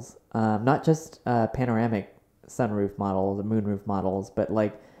models, not just panoramic sunroof models, moonroof models, but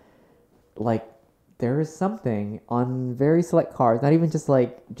like there is something on very select cars, not even just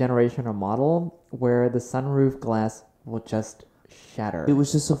like generation or model, where the sunroof glass will just shatter. It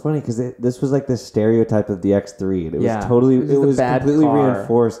was just so funny because this was like the stereotype of the X3. And it was completely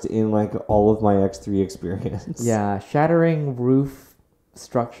reinforced in like all of my X3 experience. Yeah, shattering roof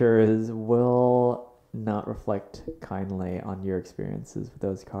structures will not reflect kindly on your experiences with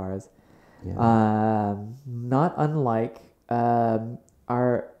those cars. Yeah. Not unlike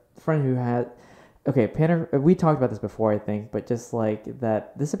our friend who had... Okay, we talked about this before, I think, but just like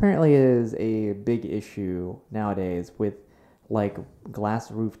that, this apparently is a big issue nowadays with like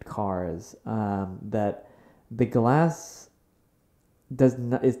glass-roofed cars, that the glass does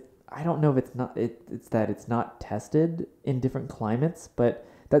not... I don't know if it's that it's not tested in different climates, but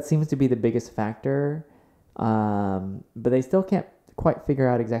that seems to be the biggest factor. But they still can't quite figure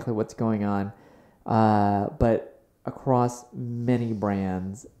out exactly what's going on. But across many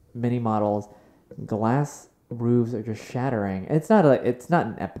brands, many models, glass roofs are just shattering. It's not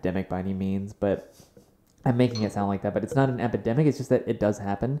an epidemic by any means, but I'm making it sound like that. But it's not an epidemic. It's just that it does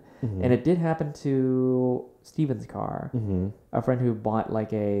happen, and it did happen to Steven's car. A friend who bought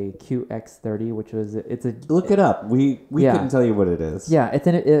like a QX30, which was look it up. We couldn't tell you what it is. Yeah,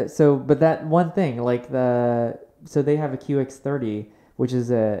 but that one thing, so they have a QX30, which is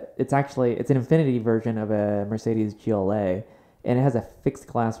it's an Infinity version of a Mercedes GLA, and it has a fixed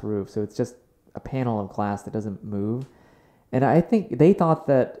glass roof, so it's just a panel of glass that doesn't move. And I think they thought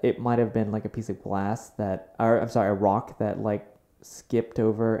that it might have been like a piece of glass a rock that like skipped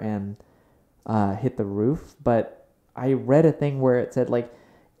over and hit the roof. But I read a thing where it said like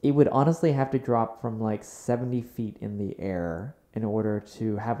it would honestly have to drop from like 70 feet in the air in order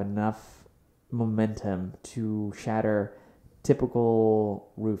to have enough momentum to shatter typical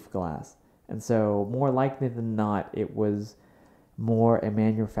roof glass. And so more likely than not, it was more a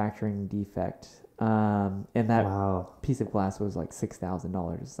manufacturing defect. And that piece of glass was like $6,000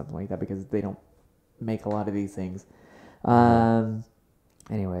 or something like that because they don't make a lot of these things.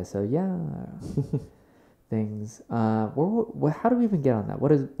 Anyway, so yeah, things. How do we even get on that?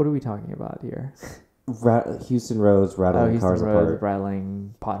 What are we talking about here? Houston roads rattling cars apart.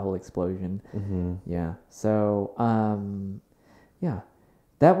 Rattling, pothole explosion. Mm-hmm. Yeah. So, yeah,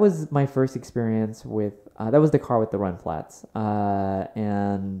 that was my first experience with. That was the car with the run flats.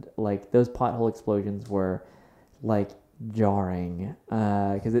 And like those pothole explosions were like jarring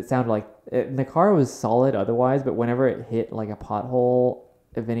because it sounded like and the car was solid otherwise, but whenever it hit like a pothole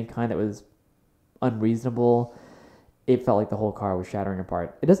of any kind that was unreasonable, it felt like the whole car was shattering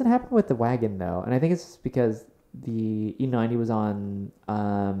apart. It doesn't happen with the wagon though, and I think it's just because the E90 was on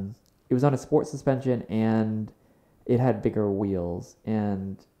it was on a sport suspension and it had bigger wheels,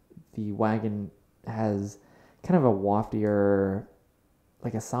 and the wagon has kind of a waftier,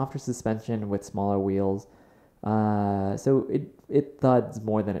 like a softer suspension with smaller wheels. So it thuds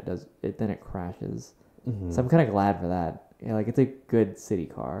more than it crashes. Mm-hmm. So I'm kind of glad for that. Yeah, like it's a good city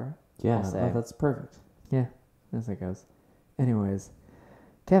car. Yeah, that's perfect. Yeah, as it goes. Anyways,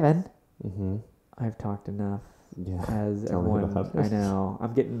 Kevin, mm-hmm. I've talked enough. Yeah, as everyone. I know.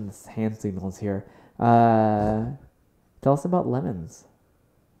 I'm getting hand signals here. Tell us about lemons.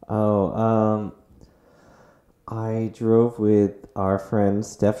 Oh, I drove with our friend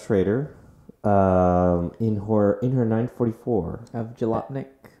Steph Schrader, in her 944 of Jalopnik,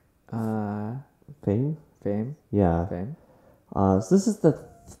 fame. Yeah. Fame. So this is the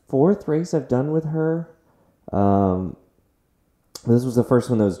fourth race I've done with her. This was the first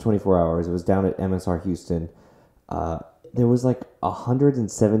one that was 24 hours. It was down at MSR Houston. There was like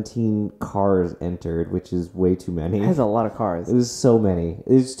 117 cars entered, which is way too many. It has a lot of cars. It was so many.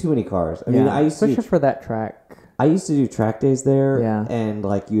 There's too many cars. I mean, especially for that track. I used to do track days there, yeah. And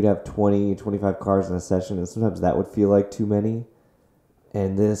like you'd have 20, 25 cars in a session, and sometimes that would feel like too many.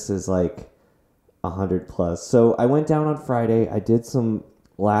 And this is like 100 plus. So I went down on Friday. I did some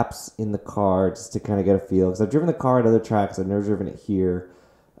laps in the car just to kind of get a feel, because I've driven the car at other tracks. I've never driven it here.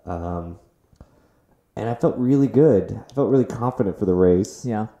 And I felt really good. I felt really confident for the race.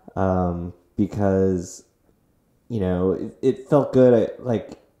 Yeah. Because, you know, it felt good.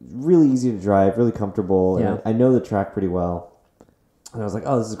 Really easy to drive, really comfortable. Yeah. And I know the track pretty well. And I was like,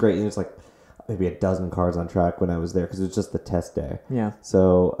 oh, this is great. And there's like maybe a dozen cars on track when I was there because it was just the test day. Yeah.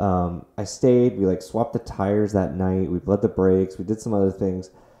 So I stayed. We like swapped the tires that night. We bled the brakes. We did some other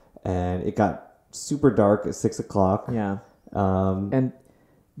things. And it got super dark at 6 o'clock. Yeah. And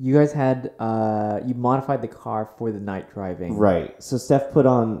you guys had you modified the car for the night driving. Right. So Steph put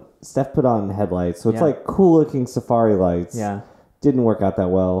on headlights. So it's like cool looking safari lights. Yeah. Didn't work out that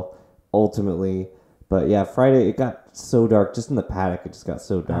well ultimately. But yeah, Friday it got so dark. Just in the paddock, it just got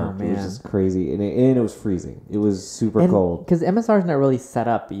so dark. Oh, it was just crazy. And it was freezing. It was super cold. Because MSR is not really set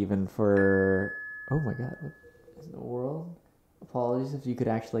up even for... Oh my God. What in the world? Apologies if you could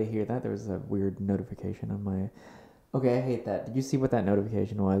actually hear that. There was a weird notification on my... Okay, I hate that. Did you see what that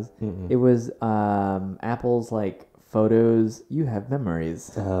notification was? Mm-mm. It was Apple's like photos. You have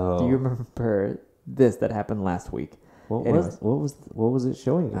memories. Oh. Do you remember this that happened last week? What was it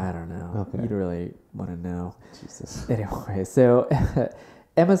showing you? I don't know. Okay. You'd really want to know. Jesus. Anyway, so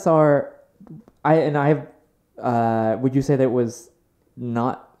MSR, would you say that it was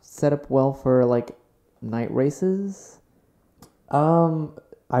not set up well for like night races? I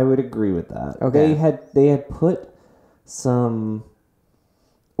would agree with that. Okay. They had put some.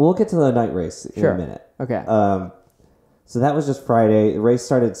 We'll get to the night race in a minute. Okay. So that was just Friday. The race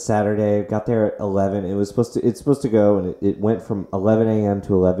started Saturday. Got there at 11. It's supposed to go, and it went from 11 a.m.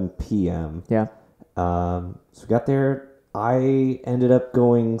 to 11 p.m. Yeah. So we got there. I ended up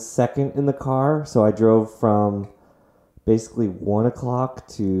going second in the car. So I drove from basically 1 o'clock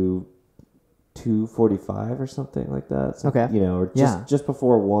to 2:45 or something like that. So, okay. You know, or just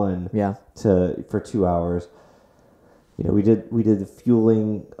before 1. Yeah. For 2 hours. You know, we did the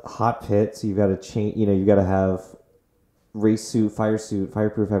fueling hot pit. So you got to change. You know, you got to have race suit,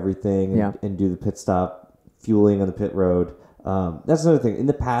 fireproof everything, and do the pit stop fueling on the pit road. That's another thing. In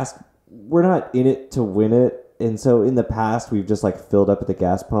the past, we're not in it to win it. And so in the past, we've just like filled up at the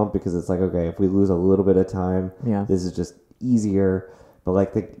gas pump because it's like, okay, if we lose a little bit of time, this is just easier. But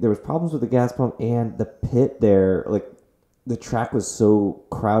like there was problems with the gas pump and the pit there. Like the track was so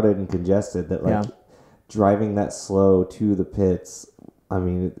crowded and congested that like driving that slow to the pits, I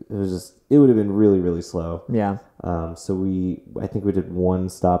mean, it would have been really, really slow. Yeah. So I think we did one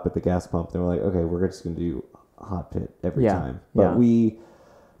stop at the gas pump. Then we're like, okay, we're just going to do a hot pit every time. But we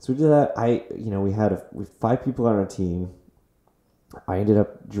did that. We had 5 people on our team. I ended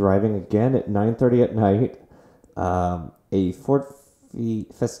up driving again at 9:30 at night. A Ford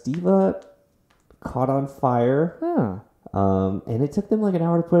Festiva caught on fire. And it took them like an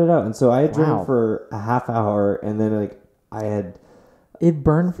hour to put it out. And so I had driven for a half hour, and then like I had... It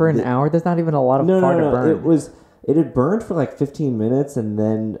burned for an hour? There's not even a lot of car to burn. It had burned for like 15 minutes, and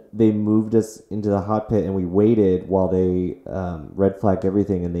then they moved us into the hot pit, and we waited while they red flagged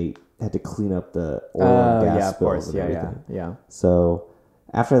everything, and they had to clean up the oil and gas spills and everything. Yeah. So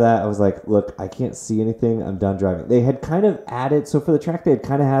after that, I was like, look, I can't see anything. I'm done driving. They had kind of added... So for the track, they had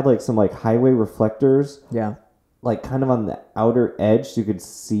kind of had like some like highway reflectors. Yeah. Like kind of on the outer edge, so you could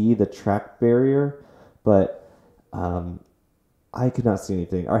see the track barrier, but I could not see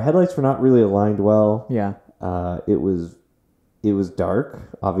anything. Our headlights were not really aligned well. Yeah. It was dark,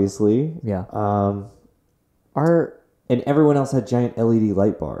 obviously. Yeah. And everyone else had giant LED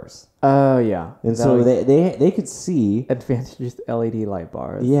light bars. Oh yeah. And so they could see advantageous LED light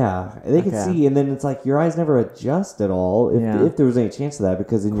bars. Yeah, they could see, and then it's like your eyes never adjust at all if there was any chance of that,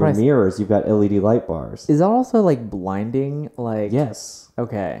 because in your mirrors you've got LED light bars. Is that also like blinding? Like yes.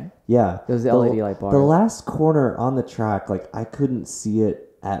 Okay. Yeah. Those LED light bars. The last corner on the track, like I couldn't see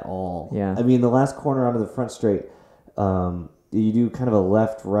it at all. Yeah. I mean, the last corner onto the front straight, you do kind of a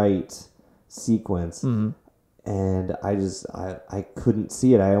left-right sequence. Mm-hmm. And I couldn't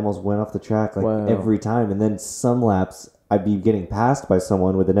see it. I almost went off the track every time. And then some laps, I'd be getting passed by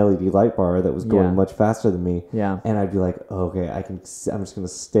someone with an LED light bar that was going much faster than me. Yeah. And I'd be like, okay, I'm just going to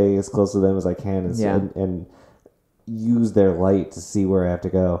stay as close to them as I can and use their light to see where I have to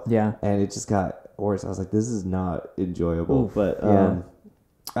go. Yeah. And it just got worse. I was like, this is not enjoyable. Oof. But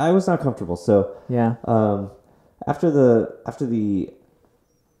I was not comfortable. So after the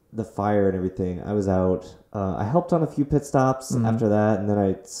fire and everything, I was out. I helped on a few pit stops after that, and then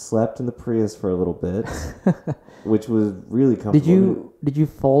I slept in the Prius for a little bit, which was really comfortable. Did you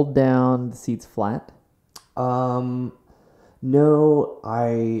fold down the seats flat? No,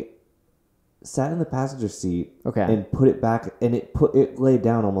 I sat in the passenger seat and put it back, and it laid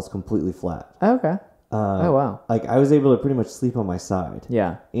down almost completely flat. Okay. Oh wow! Like I was able to pretty much sleep on my side.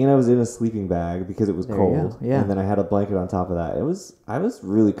 Yeah. And I was in a sleeping bag because it was cold. Yeah. And then I had a blanket on top of that. I was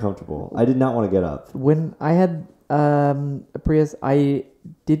really comfortable. I did not want to get up. When I had a Prius, I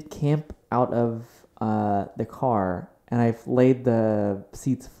did camp out of the car, and I laid the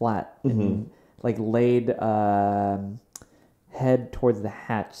seats flat and like laid head towards the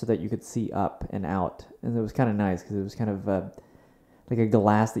hatch so that you could see up and out, and it was kind of nice because it was kind of like a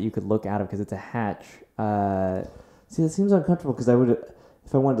glass that you could look out of because it's a hatch. See, that seems uncomfortable because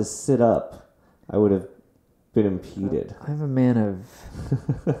if I wanted to sit up, I would have been impeded. I'm a man of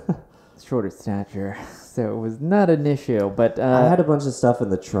shorter stature, so it was not an issue. But I had a bunch of stuff in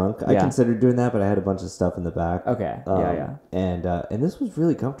the trunk. I considered doing that, but I had a bunch of stuff in the back. Okay. And this was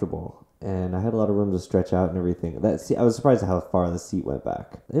really comfortable, and I had a lot of room to stretch out and everything. I was surprised at how far the seat went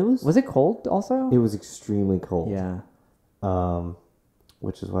back. Was it cold also? It was extremely cold. Yeah.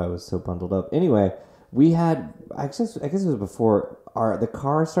 Which is why I was so bundled up. Anyway, we had I guess it was before the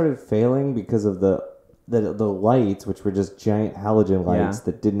car started failing because of the lights, which were just giant halogen lights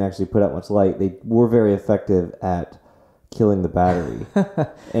that didn't actually put out much light. They were very effective at killing the battery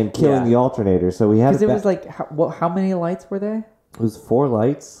and killing the alternator. So we had because it was like how many lights were there? It was 4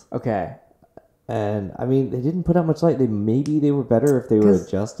 lights. Okay. And I mean, they didn't put out much light. Maybe they were better if they were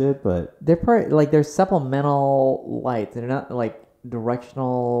adjusted, but they're they're supplemental lights. They're not like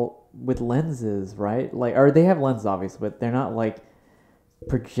directional with lenses, right? Like, or they have lenses obviously, but they're not like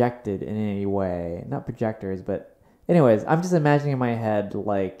projected in any way. Not projectors, but anyways, I'm just imagining in my head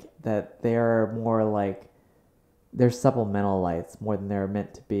like that they are more like they're supplemental lights more than they're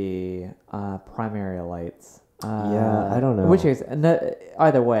meant to be primary lights. I don't know. In which case,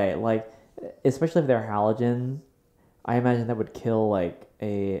 either way, like especially if they're halogen, I imagine that would kill like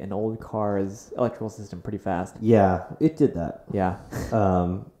an old car's electrical system pretty fast. Yeah, it did that. Yeah.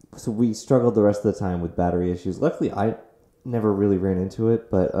 So we struggled the rest of the time with battery issues. Luckily, I never really ran into it,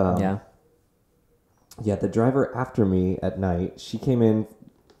 but the driver after me at night, she came in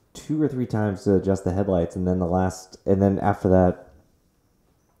 2 or 3 times to adjust the headlights, and then after that,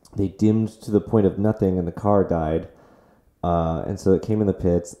 they dimmed to the point of nothing, and the car died. And so it came in the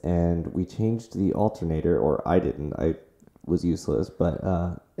pits, and we changed the alternator, or I didn't. I was useless, but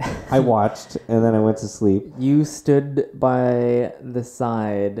I watched and then I went to sleep. You stood by the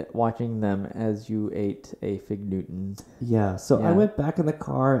side watching them as you ate a Fig Newton. Yeah, so I went back in the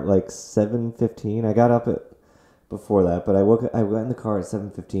car at like 7:15. I got up before that, but I went in the car at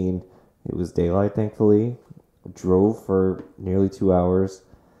 7:15. It was daylight, thankfully. Drove for nearly 2 hours.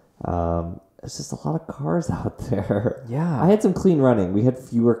 It's just a lot of cars out there. Yeah. I had some clean running. We had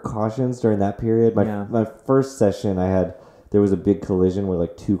fewer cautions during that period. My first session, there was a big collision where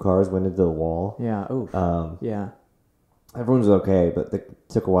like 2 cars went into the wall. Yeah. Oof. Yeah. Everyone was okay, but it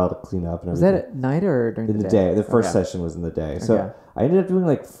took a while to clean up and everything. Was that at night or during the day? In the day. The first session was in the day. So I ended up doing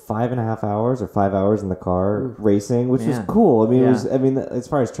like 5.5 hours or 5 hours in the car racing, which was cool. I mean, as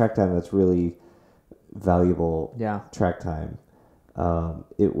far as track time, that's really valuable track time.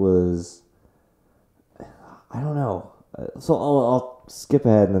 It was, I don't know. So I'll skip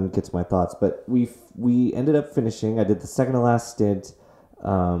ahead and then get to my thoughts. But we ended up finishing. I did the second to last stint,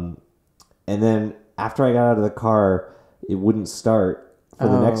 and then after I got out of the car, it wouldn't start for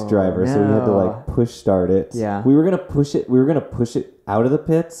the next driver, so we had to like push start it. Yeah, we were gonna push it. We were gonna push it out of the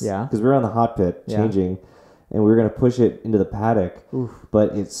pits. Yeah, because we were on the hot pit changing, and we were gonna push it into the paddock. Oof.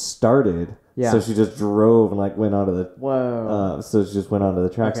 But it started. Yeah. So she just drove and like went onto the. Whoa. So she just went onto the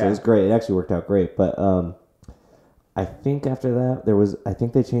track. So it was great. It actually worked out great. But I think after that I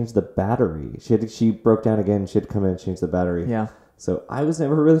think they changed the battery. She broke down again. She had to come in and change the battery. Yeah. So I was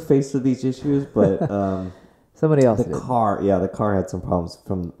never really faced with these issues, but somebody else. The car had some problems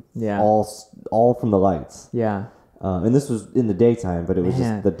from all from the lights. Yeah. And this was in the daytime, but it was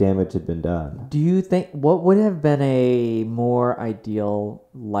just the damage had been done. Do you think what would have been a more ideal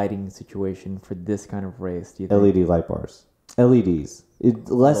lighting situation for this kind of race? Do you think? LED light bars, LEDs,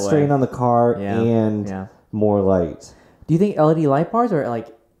 less strain on the car and more light. Do you think LED light bars are like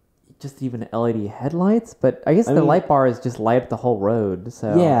just even LED headlights? But I guess the light bar is just light up the whole road.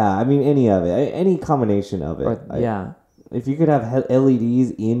 So yeah, I mean any of it, any combination of it. If you could have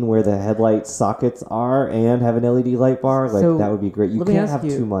LEDs in where the headlight sockets are and have an LED light bar, that would be great. You can't have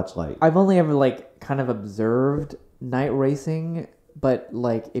too much light. I've only ever kind of observed night racing, but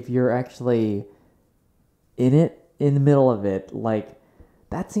if you're actually in the middle of it,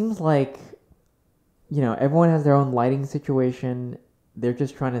 that seems like, everyone has their own lighting situation. They're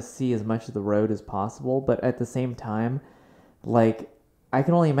just trying to see as much of the road as possible, but at the same time, I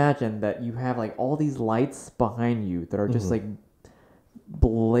can only imagine that you have all these lights behind you that are just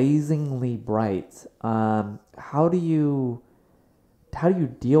blazingly bright. How do you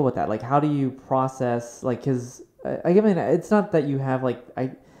deal with that? How do you process? Because I mean, it's not that you have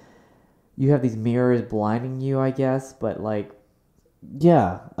you have these mirrors blinding you, I guess, but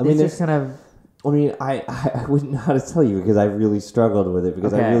yeah, I mean, there's kind of. I mean, I wouldn't know how to tell you because I really struggled with it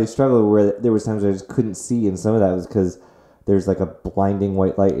because I really struggled where there was times I just couldn't see, and some of that was because there's a blinding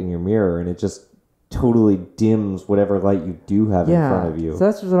white light in your mirror and it just totally dims whatever light you do have in front of you. So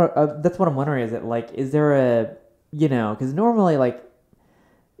that's what I'm wondering. Is it is there a, because normally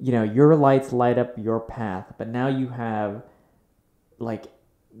your lights light up your path, but now you have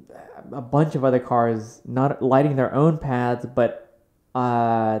a bunch of other cars not lighting their own paths, but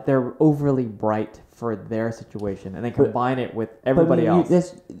they're overly bright for their situation, and they combine it with everybody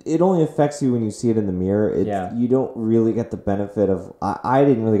else. It only affects you when you see it in the mirror. You don't really get the benefit of. I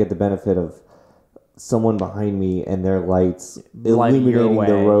didn't really get the benefit of someone behind me and their lights illuminating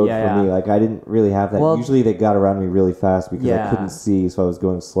the road for me. I didn't really have that. Usually they got around me really fast because I couldn't see, so I was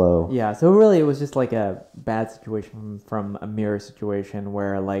going slow. Yeah, so really it was just a bad situation from a mirror situation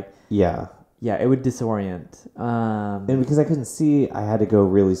where yeah, it would disorient. And because I couldn't see, I had to go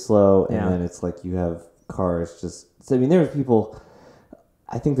really slow. And then it's you have cars just... So, I mean, there's people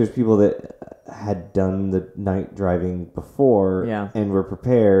that had done the night driving before and were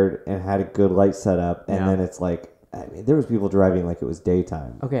prepared and had a good light setup. And then it's I mean, there was people driving like it was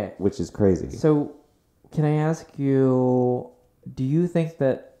daytime. Okay. Which is crazy. So, can I ask you, do you think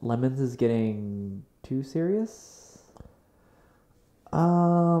that Lemons is getting too serious?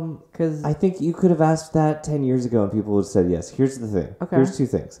 Because I think you could have asked that 10 years ago and people would have said yes. Here's the thing. Okay. Here's two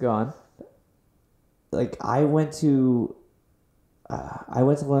things. Go on. I went to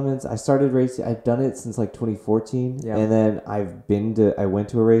Lemons. I started racing. I've done it since 2014. Yeah. And then I went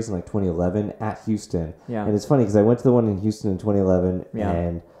to a race in 2011 at Houston. Yeah. And it's funny because I went to the one in Houston in 2011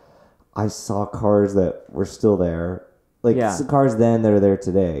 and I saw cars that were still there. Cars then that are there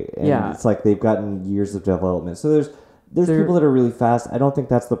today. And it's they've gotten years of development. So there's people that are really fast. I don't think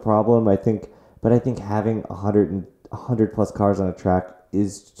that's the problem. I think having 100 plus cars on a track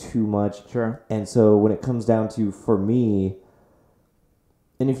is too much. Sure. And so when it comes down to, for me,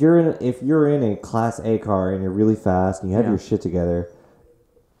 And if you're in a Class A car and you're really fast and you have your shit together,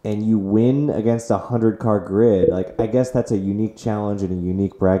 and you win against a 100-car grid, like, I guess that's a unique challenge and a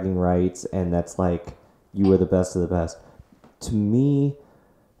unique bragging rights, and that's like, you are the best of the best. To me,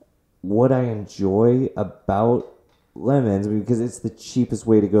 what I enjoy about Lemons, because it's the cheapest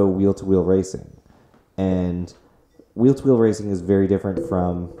way to go wheel-to-wheel racing. And wheel-to-wheel racing is very different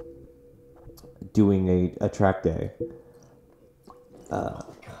from doing a track day.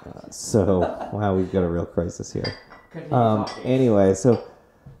 So, wow, we've got a real crisis here. Anyway, so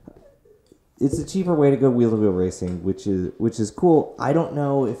it's a cheaper way to go wheel-to-wheel racing, which is cool. I don't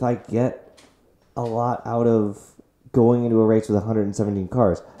know if I get a lot out of going into a race with 117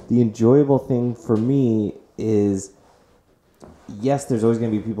 cars. The enjoyable thing for me is, yes, there's always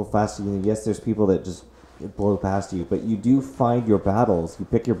going to be people faster than you. Yes, there's people that just blow past you, but you do find your battles. You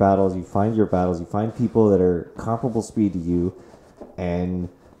pick your battles. You find your battles. You find people that are comparable speed to you, and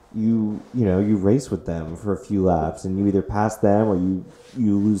you race with them for a few laps, and you either pass them or you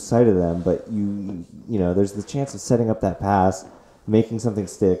lose sight of them. But you there's the chance of setting up that pass, making something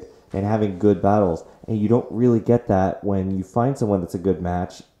stick, and having good battles. And you don't really get that when you find someone that's a good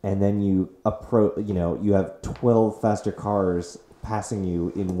match, and then you have 12 faster cars passing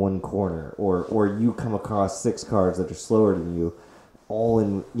you in one corner, or you come across 6 cars that are slower than you, all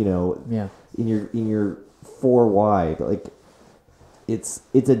in in your 4 wide. Like, it's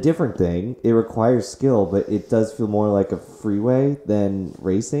a different thing. It requires skill, but it does feel more like a freeway than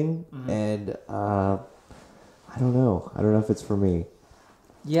racing. Mm-hmm. And I don't know if it's for me.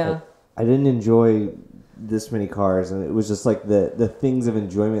 Yeah. I didn't enjoy this many cars, and it was just like the things of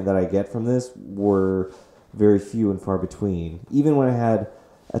enjoyment that I get from this were very few and far between. Even when I had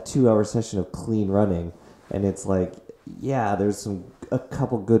a 2-hour session of clean running, and it's like, yeah, there's a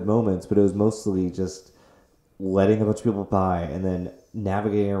couple good moments, but it was mostly just letting a bunch of people by and then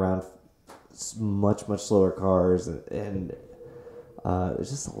navigating around much, much slower cars, and there's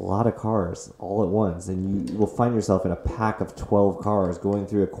just a lot of cars all at once, and you will find yourself in a pack of 12 cars going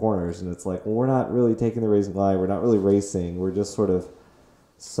through corners, and it's like, well, we're not really taking the racing line, we're not really racing, we're just sort of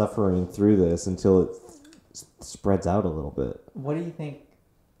suffering through this until it spreads out a little bit. What do you think?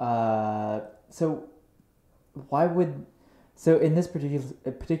 So in this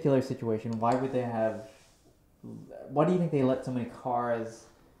particular situation, why do you think they let so many cars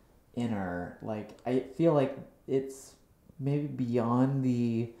enter? Like, I feel like it's maybe beyond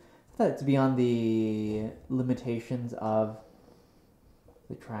the limitations of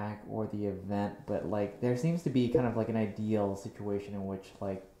the track or the event, but like there seems to be kind of like an ideal situation in which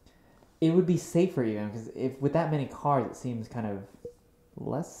like it would be safer even, because if with that many cars it seems kind of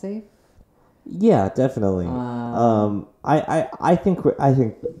less safe. Yeah, definitely. I think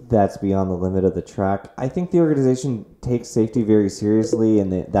that's beyond the limit of the track. I think the organization takes safety very seriously,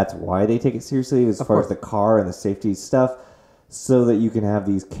 and that's why they take it seriously as far as the car and the safety stuff, so that you can have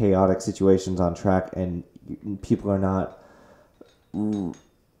these chaotic situations on track and people are not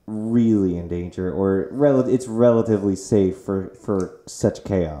really in danger, or it's relatively safe for such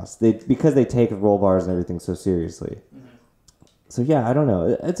chaos. Because they take roll bars and everything so seriously. Mm-hmm. So yeah, I don't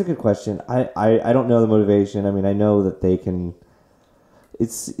know. It's a good question. I don't know the motivation. I mean, I know that they can.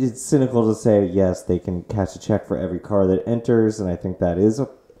 It's cynical to say yes, they can cash a check for every car that enters, and I think that is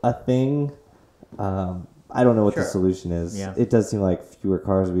a thing. I don't know what the solution is. Yeah. It does seem like fewer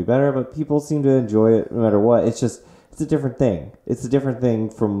cars would be better, but people seem to enjoy it no matter what. It's a different thing. It's a different thing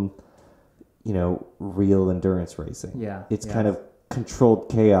from, real endurance racing. Yeah. It's kind of controlled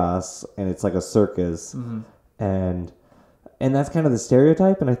chaos, and it's like a circus. Mm-hmm. And that's kind of the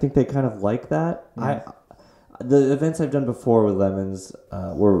stereotype, and I think they kind of like that. Yeah. The events I've done before with Lemons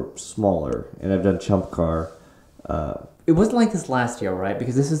were smaller, and I've done Chump Car. It wasn't like this last year, right?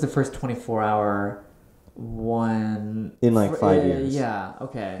 Because this is the first 24-hour one in like 5 years. Yeah,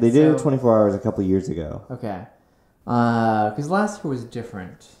 okay. They did it 24 hours a couple of years ago. Okay. Because last year was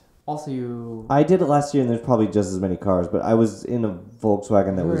different. Also, I did it last year, and there's probably just as many cars, but I was in a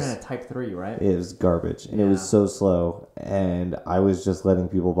Volkswagen that was... You were in a Type 3, right? It was garbage, and it was so slow, and I was just letting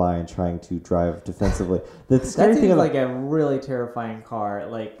people by and trying to drive defensively. That seems like a really terrifying car.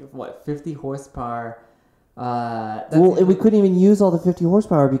 Like, 50 horsepower... we couldn't even use all the 50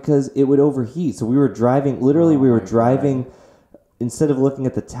 horsepower because it would overheat. So we were driving, instead of looking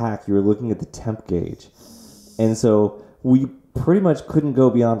at the tach, you were looking at the temp gauge. And so we pretty much couldn't go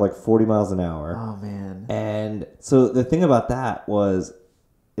beyond like 40 miles an hour. Oh, man. And so the thing about that was,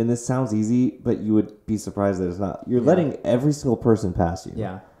 and this sounds easy, but you would be surprised that it's not. You're letting every single person pass you.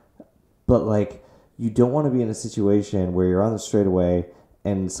 Yeah. But like, you don't want to be in a situation where you're on the straightaway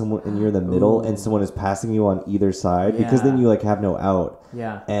and you're in the middle and someone is passing you on either side, because then you like have no out.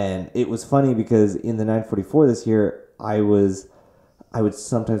 Yeah. And it was funny because in the 944 this year, I would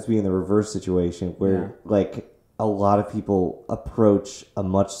sometimes be in the reverse situation where like a lot of people approach a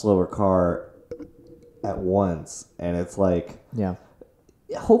much slower car at once, and it's like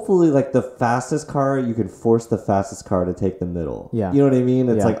hopefully like the fastest car, you can force the fastest car to take the middle. You know what I mean?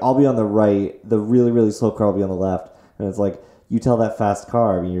 It's like I'll be on the right, the really, really slow car will be on the left, and it's like you tell that fast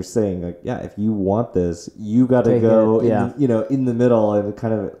car, I mean, you're saying like, if you want this, you got to go in the middle, and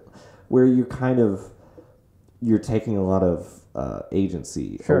kind of where you're taking a lot of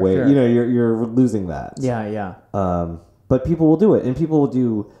agency away. Sure. You're losing that. But people will do it, and people will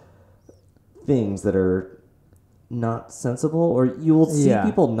do things that are not sensible, or you will see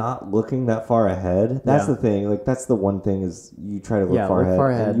people not looking that far ahead. That's the thing. Like that's the one thing is you try to look far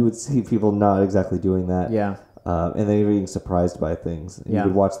ahead, and you would see people not exactly doing that. And then you're being surprised by things. And you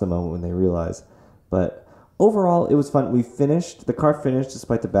could watch the moment when they realize. But overall, it was fun. The car finished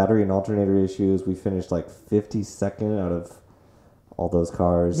despite the battery and alternator issues. We finished like 52nd out of all those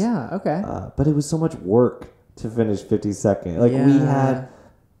cars. But it was so much work to finish 52nd. Like we had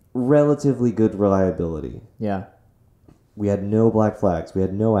relatively good reliability. We had no black flags. We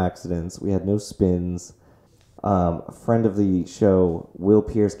had no accidents. We had no spins. A friend of the show, Will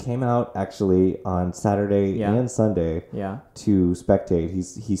Pierce, came out actually on Saturday and Sunday to spectate.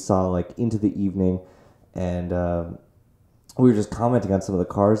 He saw like into the evening, and we were just commenting on some of the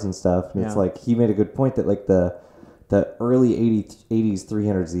cars and stuff. And it's like he made a good point that like the early 80s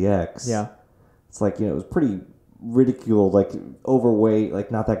 300ZX, it's like, it was pretty ridiculed, like overweight,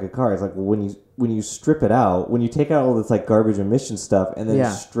 like not that good car. It's like when you strip it out, when you take out all this like garbage emission stuff and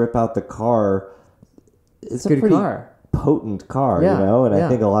then strip out the car, it's a pretty potent car, and I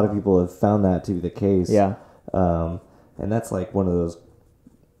think a lot of people have found that to be the case. And that's like one of those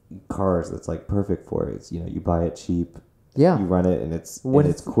cars that's like perfect for it. It's, you buy it cheap, you run it, and it's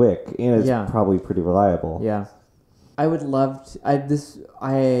quick, and it's probably pretty reliable. I would love to.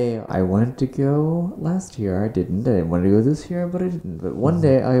 I wanted to go last year. I didn't. I wanted to go this year, but I didn't. But one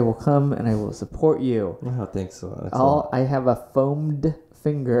day I will come and I will support you. I think so. I have a foamed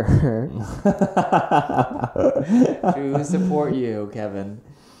finger to support you, Kevin.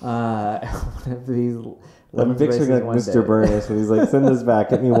 One of these. I'm picturing like Mr. Burns when he's like, send this back.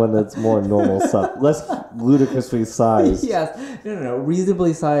 Get me one that's more normal, less ludicrously sized. No.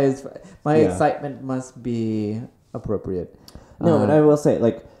 Reasonably sized. My excitement must be appropriate. No, and I will say,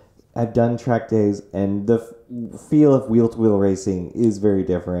 like, I've done track days, and the feel of wheel-to-wheel racing is very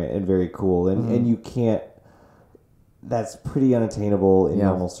different and very cool, and you can't. That's pretty unattainable in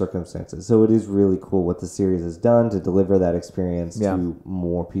normal circumstances. So it is really cool what the series has done to deliver that experience to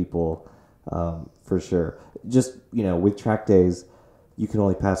more people, for sure. Just, with track days, you can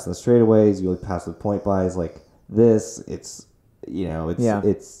only pass in the straightaways, you only pass with point buys. Like this, it's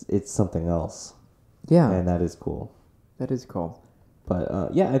something else. And that is cool. That is cool. But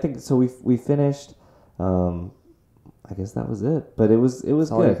I think so. We finished. I guess that was it. But it was That's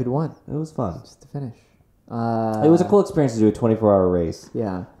good. All you could want. It was fun just to finish. It was a cool experience to do a 24-hour race.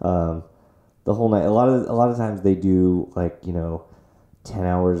 The whole night. A lot of times they do like 10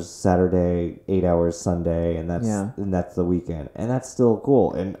 hours Saturday, 8 hours Sunday, and that's the weekend, and that's still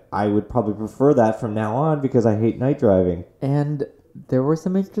cool. And I would probably prefer that from now on because I hate night driving. And there were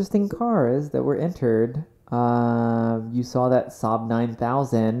some interesting cars that were entered. You saw that Saab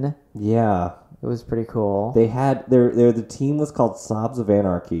 9000. Yeah. It was pretty cool. They had the team was called Saabs of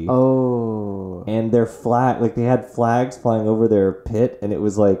Anarchy. Oh. And their flag, like they had flags flying over their pit, and it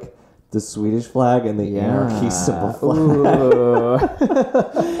was like the Swedish flag and the Anarchy symbol flag.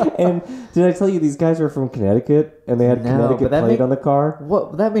 And did I tell you these guys were from Connecticut and they had Connecticut plate on the car?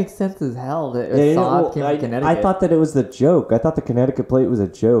 Well, that makes sense as hell. That Saab came from Connecticut. I thought that it was the joke. I thought the Connecticut plate was a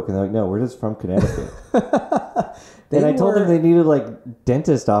joke, and they're like, "No, we're just from Connecticut." And I told them they needed like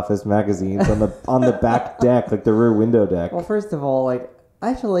dentist office magazines on the back deck, like the rear window deck. Well, first of all, like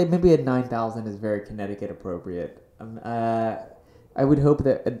actually, maybe a 9000 is very Connecticut appropriate. I would hope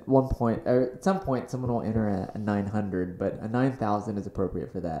that at some point, someone will enter a 900, but a 9000 is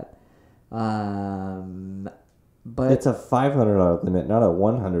appropriate for that. But it's a $500 limit, not a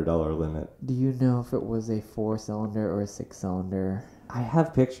 $100 limit. Do you know if it was a 4-cylinder or a 6-cylinder? I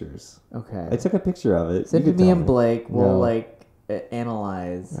have pictures. Okay. I took a picture of it. Send it to me and Blake. We'll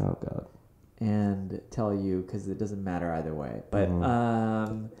analyze. Oh God. And tell you because it doesn't matter either way. But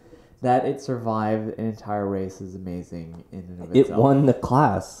that it survived an entire race is amazing in and of itself. It won the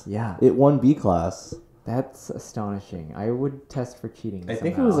class. Yeah. It won B class. That's astonishing. I would test for cheating. I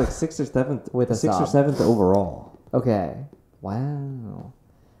think it was like 6th or 7th with a Saab. 6th or 7th overall. Okay. Wow.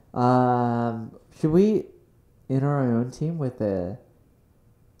 Should we enter our own team with a...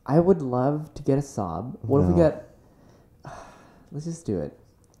 I would love to get a Saab. What if we got... Let's just do it.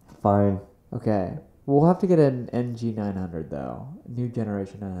 Fine. Okay. We'll have to get an NG 900 though. New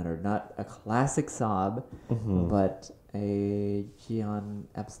generation 900. Not a classic Saab, but a Geon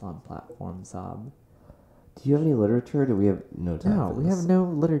Epsilon platform Saab. Do you have any literature? Do we have no time? No, we have no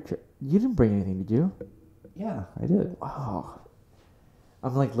literature. You didn't bring anything, did you? Yeah, I did. Oh.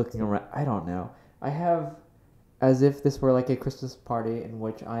 I'm like looking around. I don't know. I have, as if this were like a Christmas party in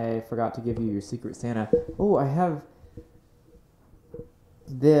which I forgot to give you your Secret Santa. Oh, I have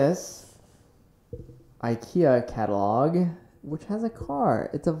this IKEA catalog, which has a car.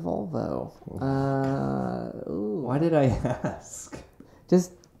 It's a Volvo. Why did I ask?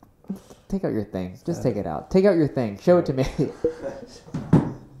 Just take out your thing. Just take it out. Take out your thing. Show it to me.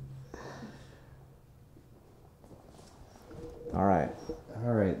 All right.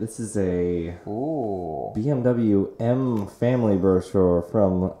 This is a BMW M family brochure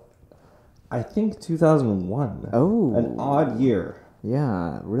from, I think, 2001. Oh. An odd year.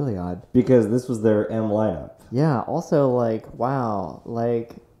 Yeah, really odd. Because this was their M lineup. Yeah, also, like, wow.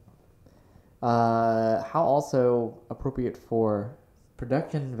 Like, how also appropriate for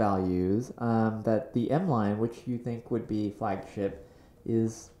production values that the M line, which you think would be flagship,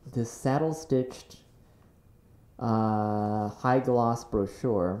 is this saddle-stitched high gloss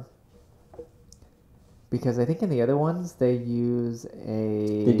brochure, because I think in the other ones they use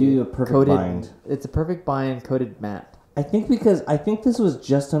they do a perfect bind. It's a perfect bind coated matte. I think this was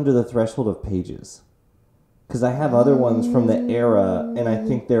just under the threshold of pages, because I have other ones from the era and I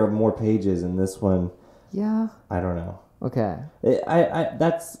think there are more pages in this one. Yeah, I don't know. Okay.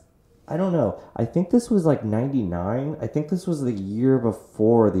 I don't know. I think this was like 99. I think this was the year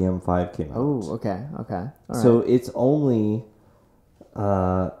before the M5 came out. Oh, okay. So it's only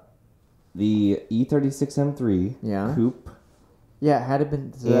the E36 M3 coupe. Yeah, had it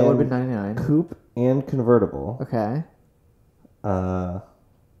been, so that would have been 99. Coupe and convertible. Okay. So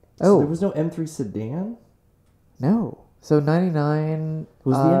there was no M3 sedan? No. So 99...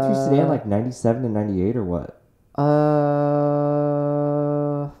 Was the M3 sedan like 97 and 98 or what?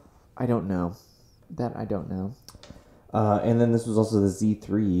 I don't know. That I don't know. And then this was also the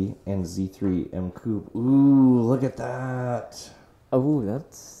Z3 and Z3 M Coupe. Ooh, look at that. Oh,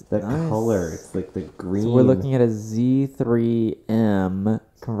 that's that nice. color. It's like the green. So we're looking at a Z3M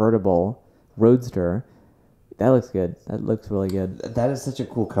convertible roadster. That looks good. That looks really good. That is such a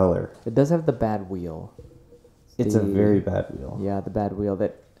cool color. It does have the bad wheel. It's a very bad wheel. Yeah, the bad wheel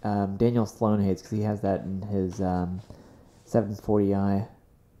that Daniel Sloan hates because he has that in his 740i.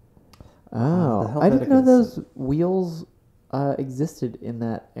 Oh, I didn't know those wheels existed in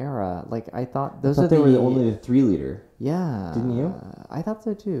that era. Like, I thought those they were only the 3-liter. Yeah. Didn't you? I thought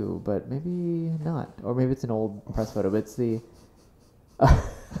so too, but maybe not. Or maybe it's an old press photo, but it's the... I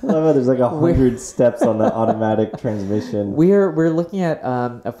love how there's like 100 steps on the automatic transmission. We're looking at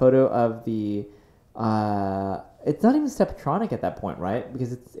a photo of the... it's not even Steptronic at that point, right?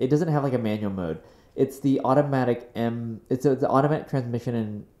 Because it doesn't have like a manual mode. It's the automatic It's the automatic transmission,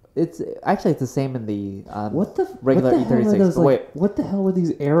 and it's the same in the regular E36. Wait, what the hell were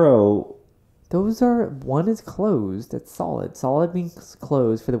these Aero? Those are, one is closed. It's solid. Solid means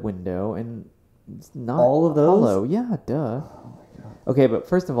closed for the window, and it's not all of those. Hollow. Yeah, duh. Oh my god. Okay, but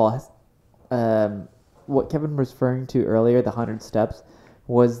first of all, what Kevin was referring to earlier, the 100 steps,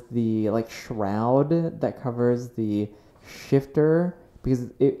 was the like shroud that covers the shifter, because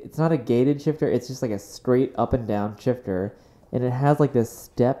it's not a gated shifter. It's just like a straight up and down shifter, and it has like this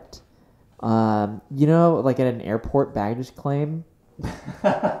stepped, like at an airport baggage claim.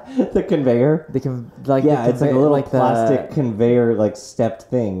 The conveyor. It's like a little like plastic conveyor, like stepped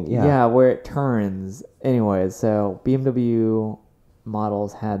thing. Yeah, where it turns. Anyways, so BMW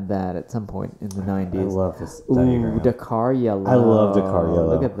models had that at some point in the 90s. I love this diagram. Ooh, Dakar yellow. I love Dakar yellow.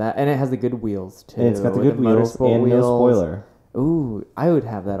 Look at that. And it has the good wheels, too. And it's got the good wheels and no spoiler. Ooh, I would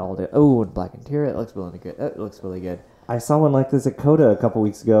have that all day. Oh, and black interior. That looks really good. I saw one like this at Coda a couple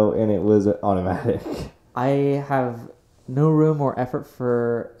weeks ago, and it was automatic. I have no room or effort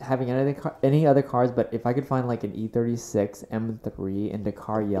for having any other cars, but if I could find like an E36 M3 in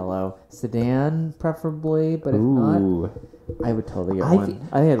Dakar yellow sedan, preferably, but if not, I would totally get one.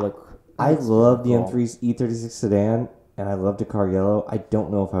 I think it'd look. I love the M3's E36 sedan, and I love Dakar yellow. I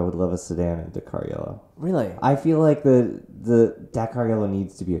don't know if I would love a sedan in Dakar yellow. Really? I feel like the Dakar yellow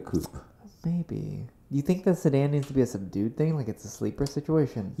needs to be a coupe. Maybe. You think the sedan needs to be a subdued thing, like it's a sleeper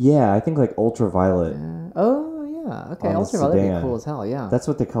situation? Yeah, I think like ultraviolet. Oh yeah. yeah. Okay, ultraviolet would be cool as hell. Yeah. That's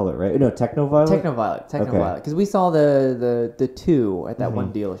what they call it, right? No, technoviolet. Technoviolet. Because we saw the two at that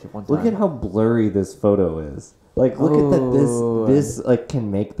one dealership one time. Look at how blurry this photo is. Like, look at that. This like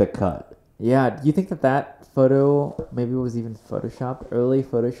can make the cut. Yeah. Do you think that photo maybe was even early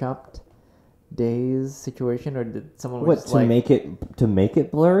photoshopped days situation, or did someone make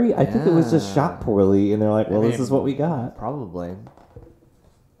it blurry? Yeah. I think it was just shot poorly, and they're like, well, this is what we got. Probably.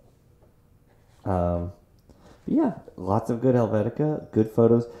 Yeah, lots of good Helvetica, good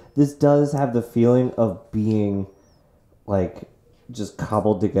photos. This does have the feeling of being like just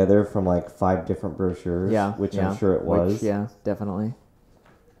cobbled together from like 5 different brochures. Yeah, which I'm sure it was. Yeah, definitely.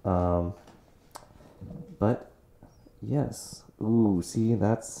 But yes. Ooh, see,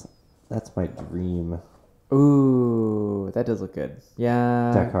 that's my dream. Ooh, that does look good.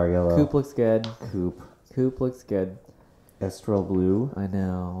 Yeah. Dakar yellow. Coupe looks good. Coupe looks good. Estrel blue. I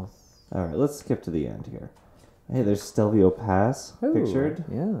know. All right, let's skip to the end here. Hey, there's Stelvio Pass pictured.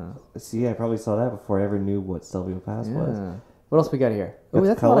 Yeah. See, I probably saw that before I ever knew what Stelvio Pass was. What else we got here? Oh,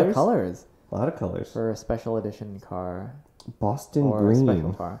 that's colors? A lot of colors. A lot of colors. For a special edition car. Boston green. A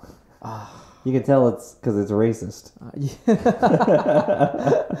special car. You can tell it's because it's racist.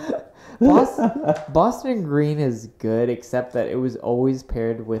 Boston green is good, except that it was always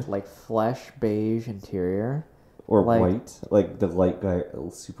paired with like flesh beige interior. Or white, like the light gray,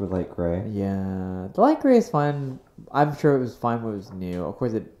 super light gray. Yeah, the light gray is fine. I'm sure it was fine when it was new. Of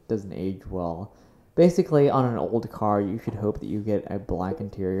course, it doesn't age well. Basically, on an old car, you should hope that you get a black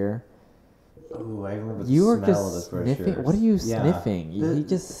interior. Oh, I remember the smell of this sniffing. What are you sniffing? You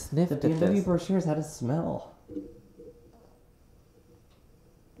just sniffed at this. The BMW brochures had a smell.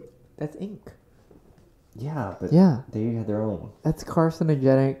 That's ink. Yeah, but they had their own. That's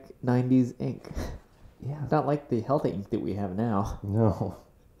carcinogenic 90s ink. Yeah. Not like the healthy ink that we have now. No.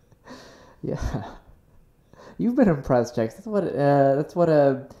 Yeah. You've been impressed, Jax. That's what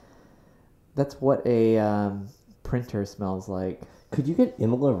a printer smells like. Could you get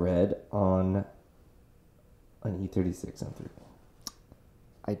Imola red on an E36 M3?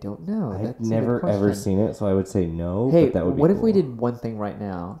 I don't know. I've never ever seen it, so I would say no. Hey, but that would be what cool. if we did one thing right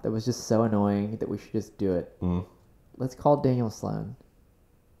now that was just so annoying that we should just do it? Let's call Daniel Sloan.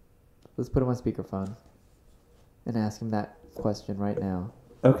 Let's put him on speakerphone and ask him that question right now.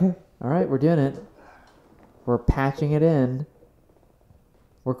 Okay. All right, we're doing it. We're patching it in.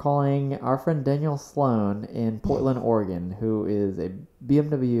 We're calling our friend Daniel Sloan in Portland, Oregon, who is a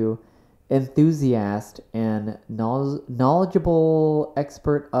BMW enthusiast and knowledgeable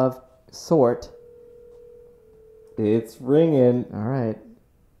expert of sort. It's ringing. All right.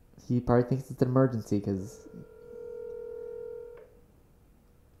 He probably thinks it's an emergency because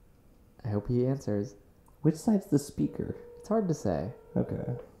I hope he answers. Which side's the speaker? It's hard to say.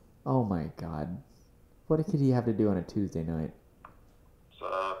 Okay. Oh my God. What could he have to do on a Tuesday night?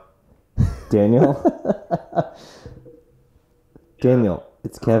 Daniel? Daniel,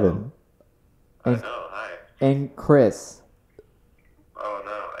 it's Kevin. I know, hi. And Chris. Oh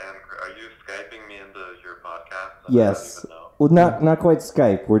no, and are you Skyping me into your podcast? Yes. Well, not quite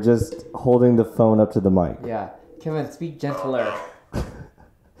Skype. We're just holding the phone up to the mic. Yeah. Kevin, speak gentler. Oh, no.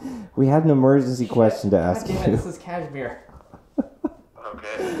 We had an emergency question to ask you. This is Cashmere.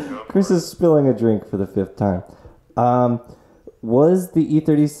 Okay, go for Chris it. is spilling a drink for the 5th time. Was the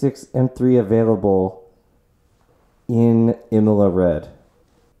E36 M3 available in Imola Red?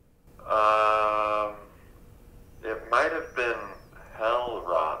 It might have been Hell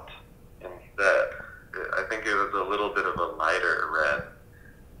Rot instead. I think it was a little bit of a lighter red.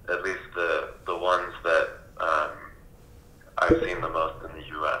 At least the ones that I've seen the most in the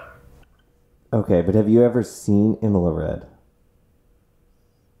U.S. Okay, but have you ever seen Imola Red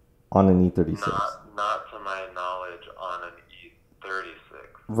on an E36? Not to my knowledge on an E36.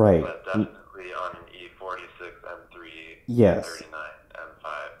 Right. But definitely on an E46, M3, yes. E39,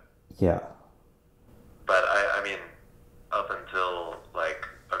 M5. Yeah. But I mean, up until like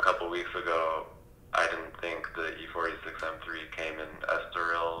a couple weeks ago, I didn't think the E46 M3 came in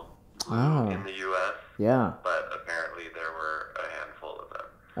Estoril in the U.S. Yeah. But apparently there were a handful of them.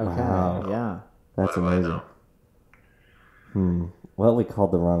 Okay. Wow. Yeah. That's amazing. Well, we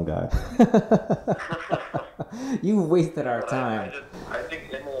called the wrong guy. You wasted our time. I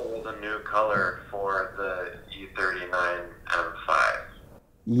think Imola was a new color for the E39 M5.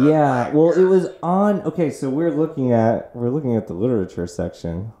 Yeah, well, it was on. Okay, so we're looking at the literature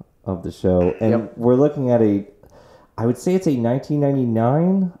section of the show, and we're looking at I would say it's a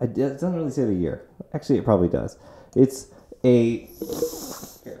 1999. It doesn't really say the year. Actually, it probably does. It's a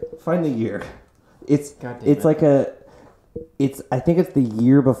find the year. It's I think it's the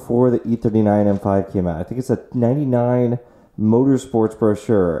year before the E39 M5 came out. I think it's a 99 motorsports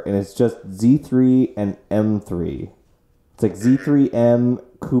brochure, and it's just Z3 and M3. It's like Z3M,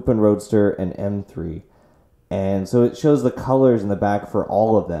 Coupe and Roadster, and M3. And so it shows the colors in the back for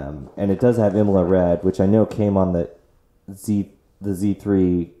all of them. And it does have Imola Red, which I know came on the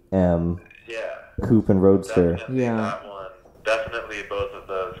Z3M, Coupe and Roadster. Definitely that one. Definitely both of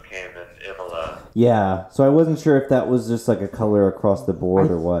those came in Imola. Yeah, so I wasn't sure if that was just like a color across the board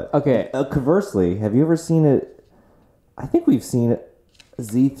or what. Okay. Conversely, have you ever seen it? I think we've seen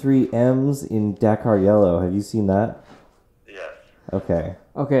Z3Ms in Dakar Yellow. Have you seen that? Yes. Okay.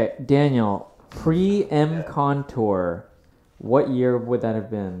 Okay, Daniel, pre-M Contour, what year would that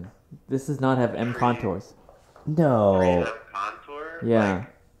have been? This does not have M contours. No. Pre-M Contour? Yeah.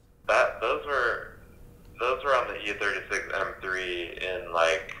 Like, those were on the E36 M3 in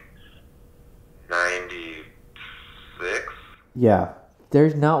like 96. Yeah.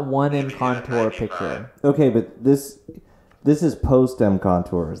 There's not one M Maybe contour 95. picture. Okay, but this is post M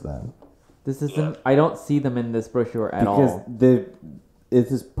contours then. This isn't. I don't see them in this brochure at all. Because it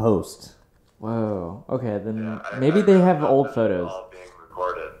is post. Whoa. Okay, then Yeah, maybe I they really have thought old this was photos. all being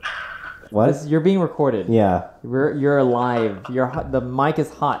recorded. What? You're being recorded. Yeah. You're live. The mic is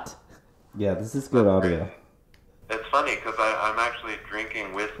hot. Yeah, this is good audio. It's funny because I'm actually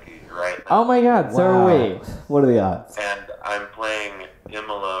drinking whiskey right now. Oh my God! So are we. What are the odds? And I'm playing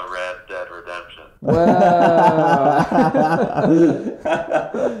Imola Red Dead Redemption.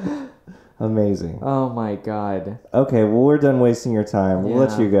 Whoa. Amazing. Oh my God. Okay, well, we're done wasting your time. We'll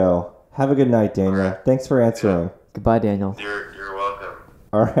let Yeah. you go. Have a good night, Daniel. Alright. Thanks for answering. Goodbye, Daniel. You're welcome.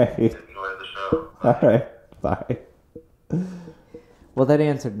 All right. Enjoy the show. All right. Bye. Well, that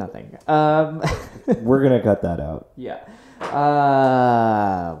answered nothing. We're going to cut that out. Yeah.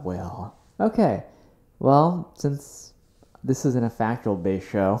 Well. Okay. Well, since this isn't a factual-based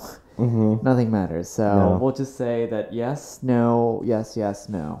show, nothing matters. So we'll just say that yes, no, yes, yes,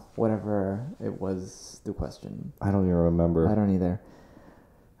 no. Whatever it was the question. I don't even remember. I don't either.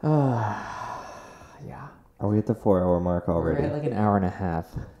 Yeah. Are we at the 4-hour mark We're already? at like an hour and a half.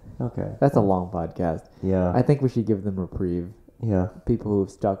 Okay. That's a long podcast. Yeah. I think we should give them reprieve. Yeah. People who have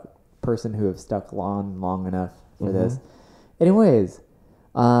stuck long enough for this. Anyways,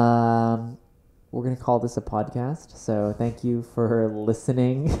 we're gonna call this a podcast. So thank you for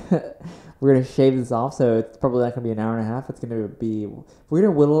listening. We're gonna shave this off, so it's probably not gonna be an hour and a half. We're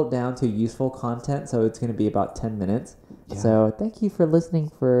gonna whittle it down to useful content, so it's gonna be about 10 minutes. Yeah. So thank you for listening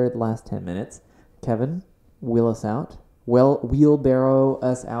for the last 10 minutes. Kevin, wheel us out. Wheelbarrow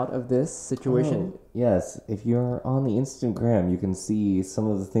us out of this situation. Oh, yes. If you're on the Instagram, you can see some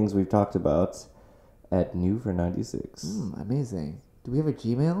of the things we've talked about at New for 96. Amazing. Do we have a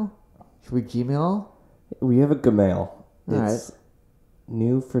Gmail? Should we Gmail? We have a Gmail. All It's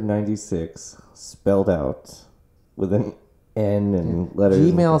New for 96 spelled out with an N and letters.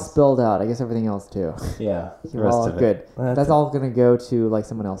 Gmail and spelled out. I guess everything else too. yeah. The rest Well, of it. good. That's That's it. all going to go to like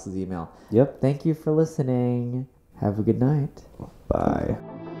someone else's email. Yep. Thank you for listening. Have a good night. Bye.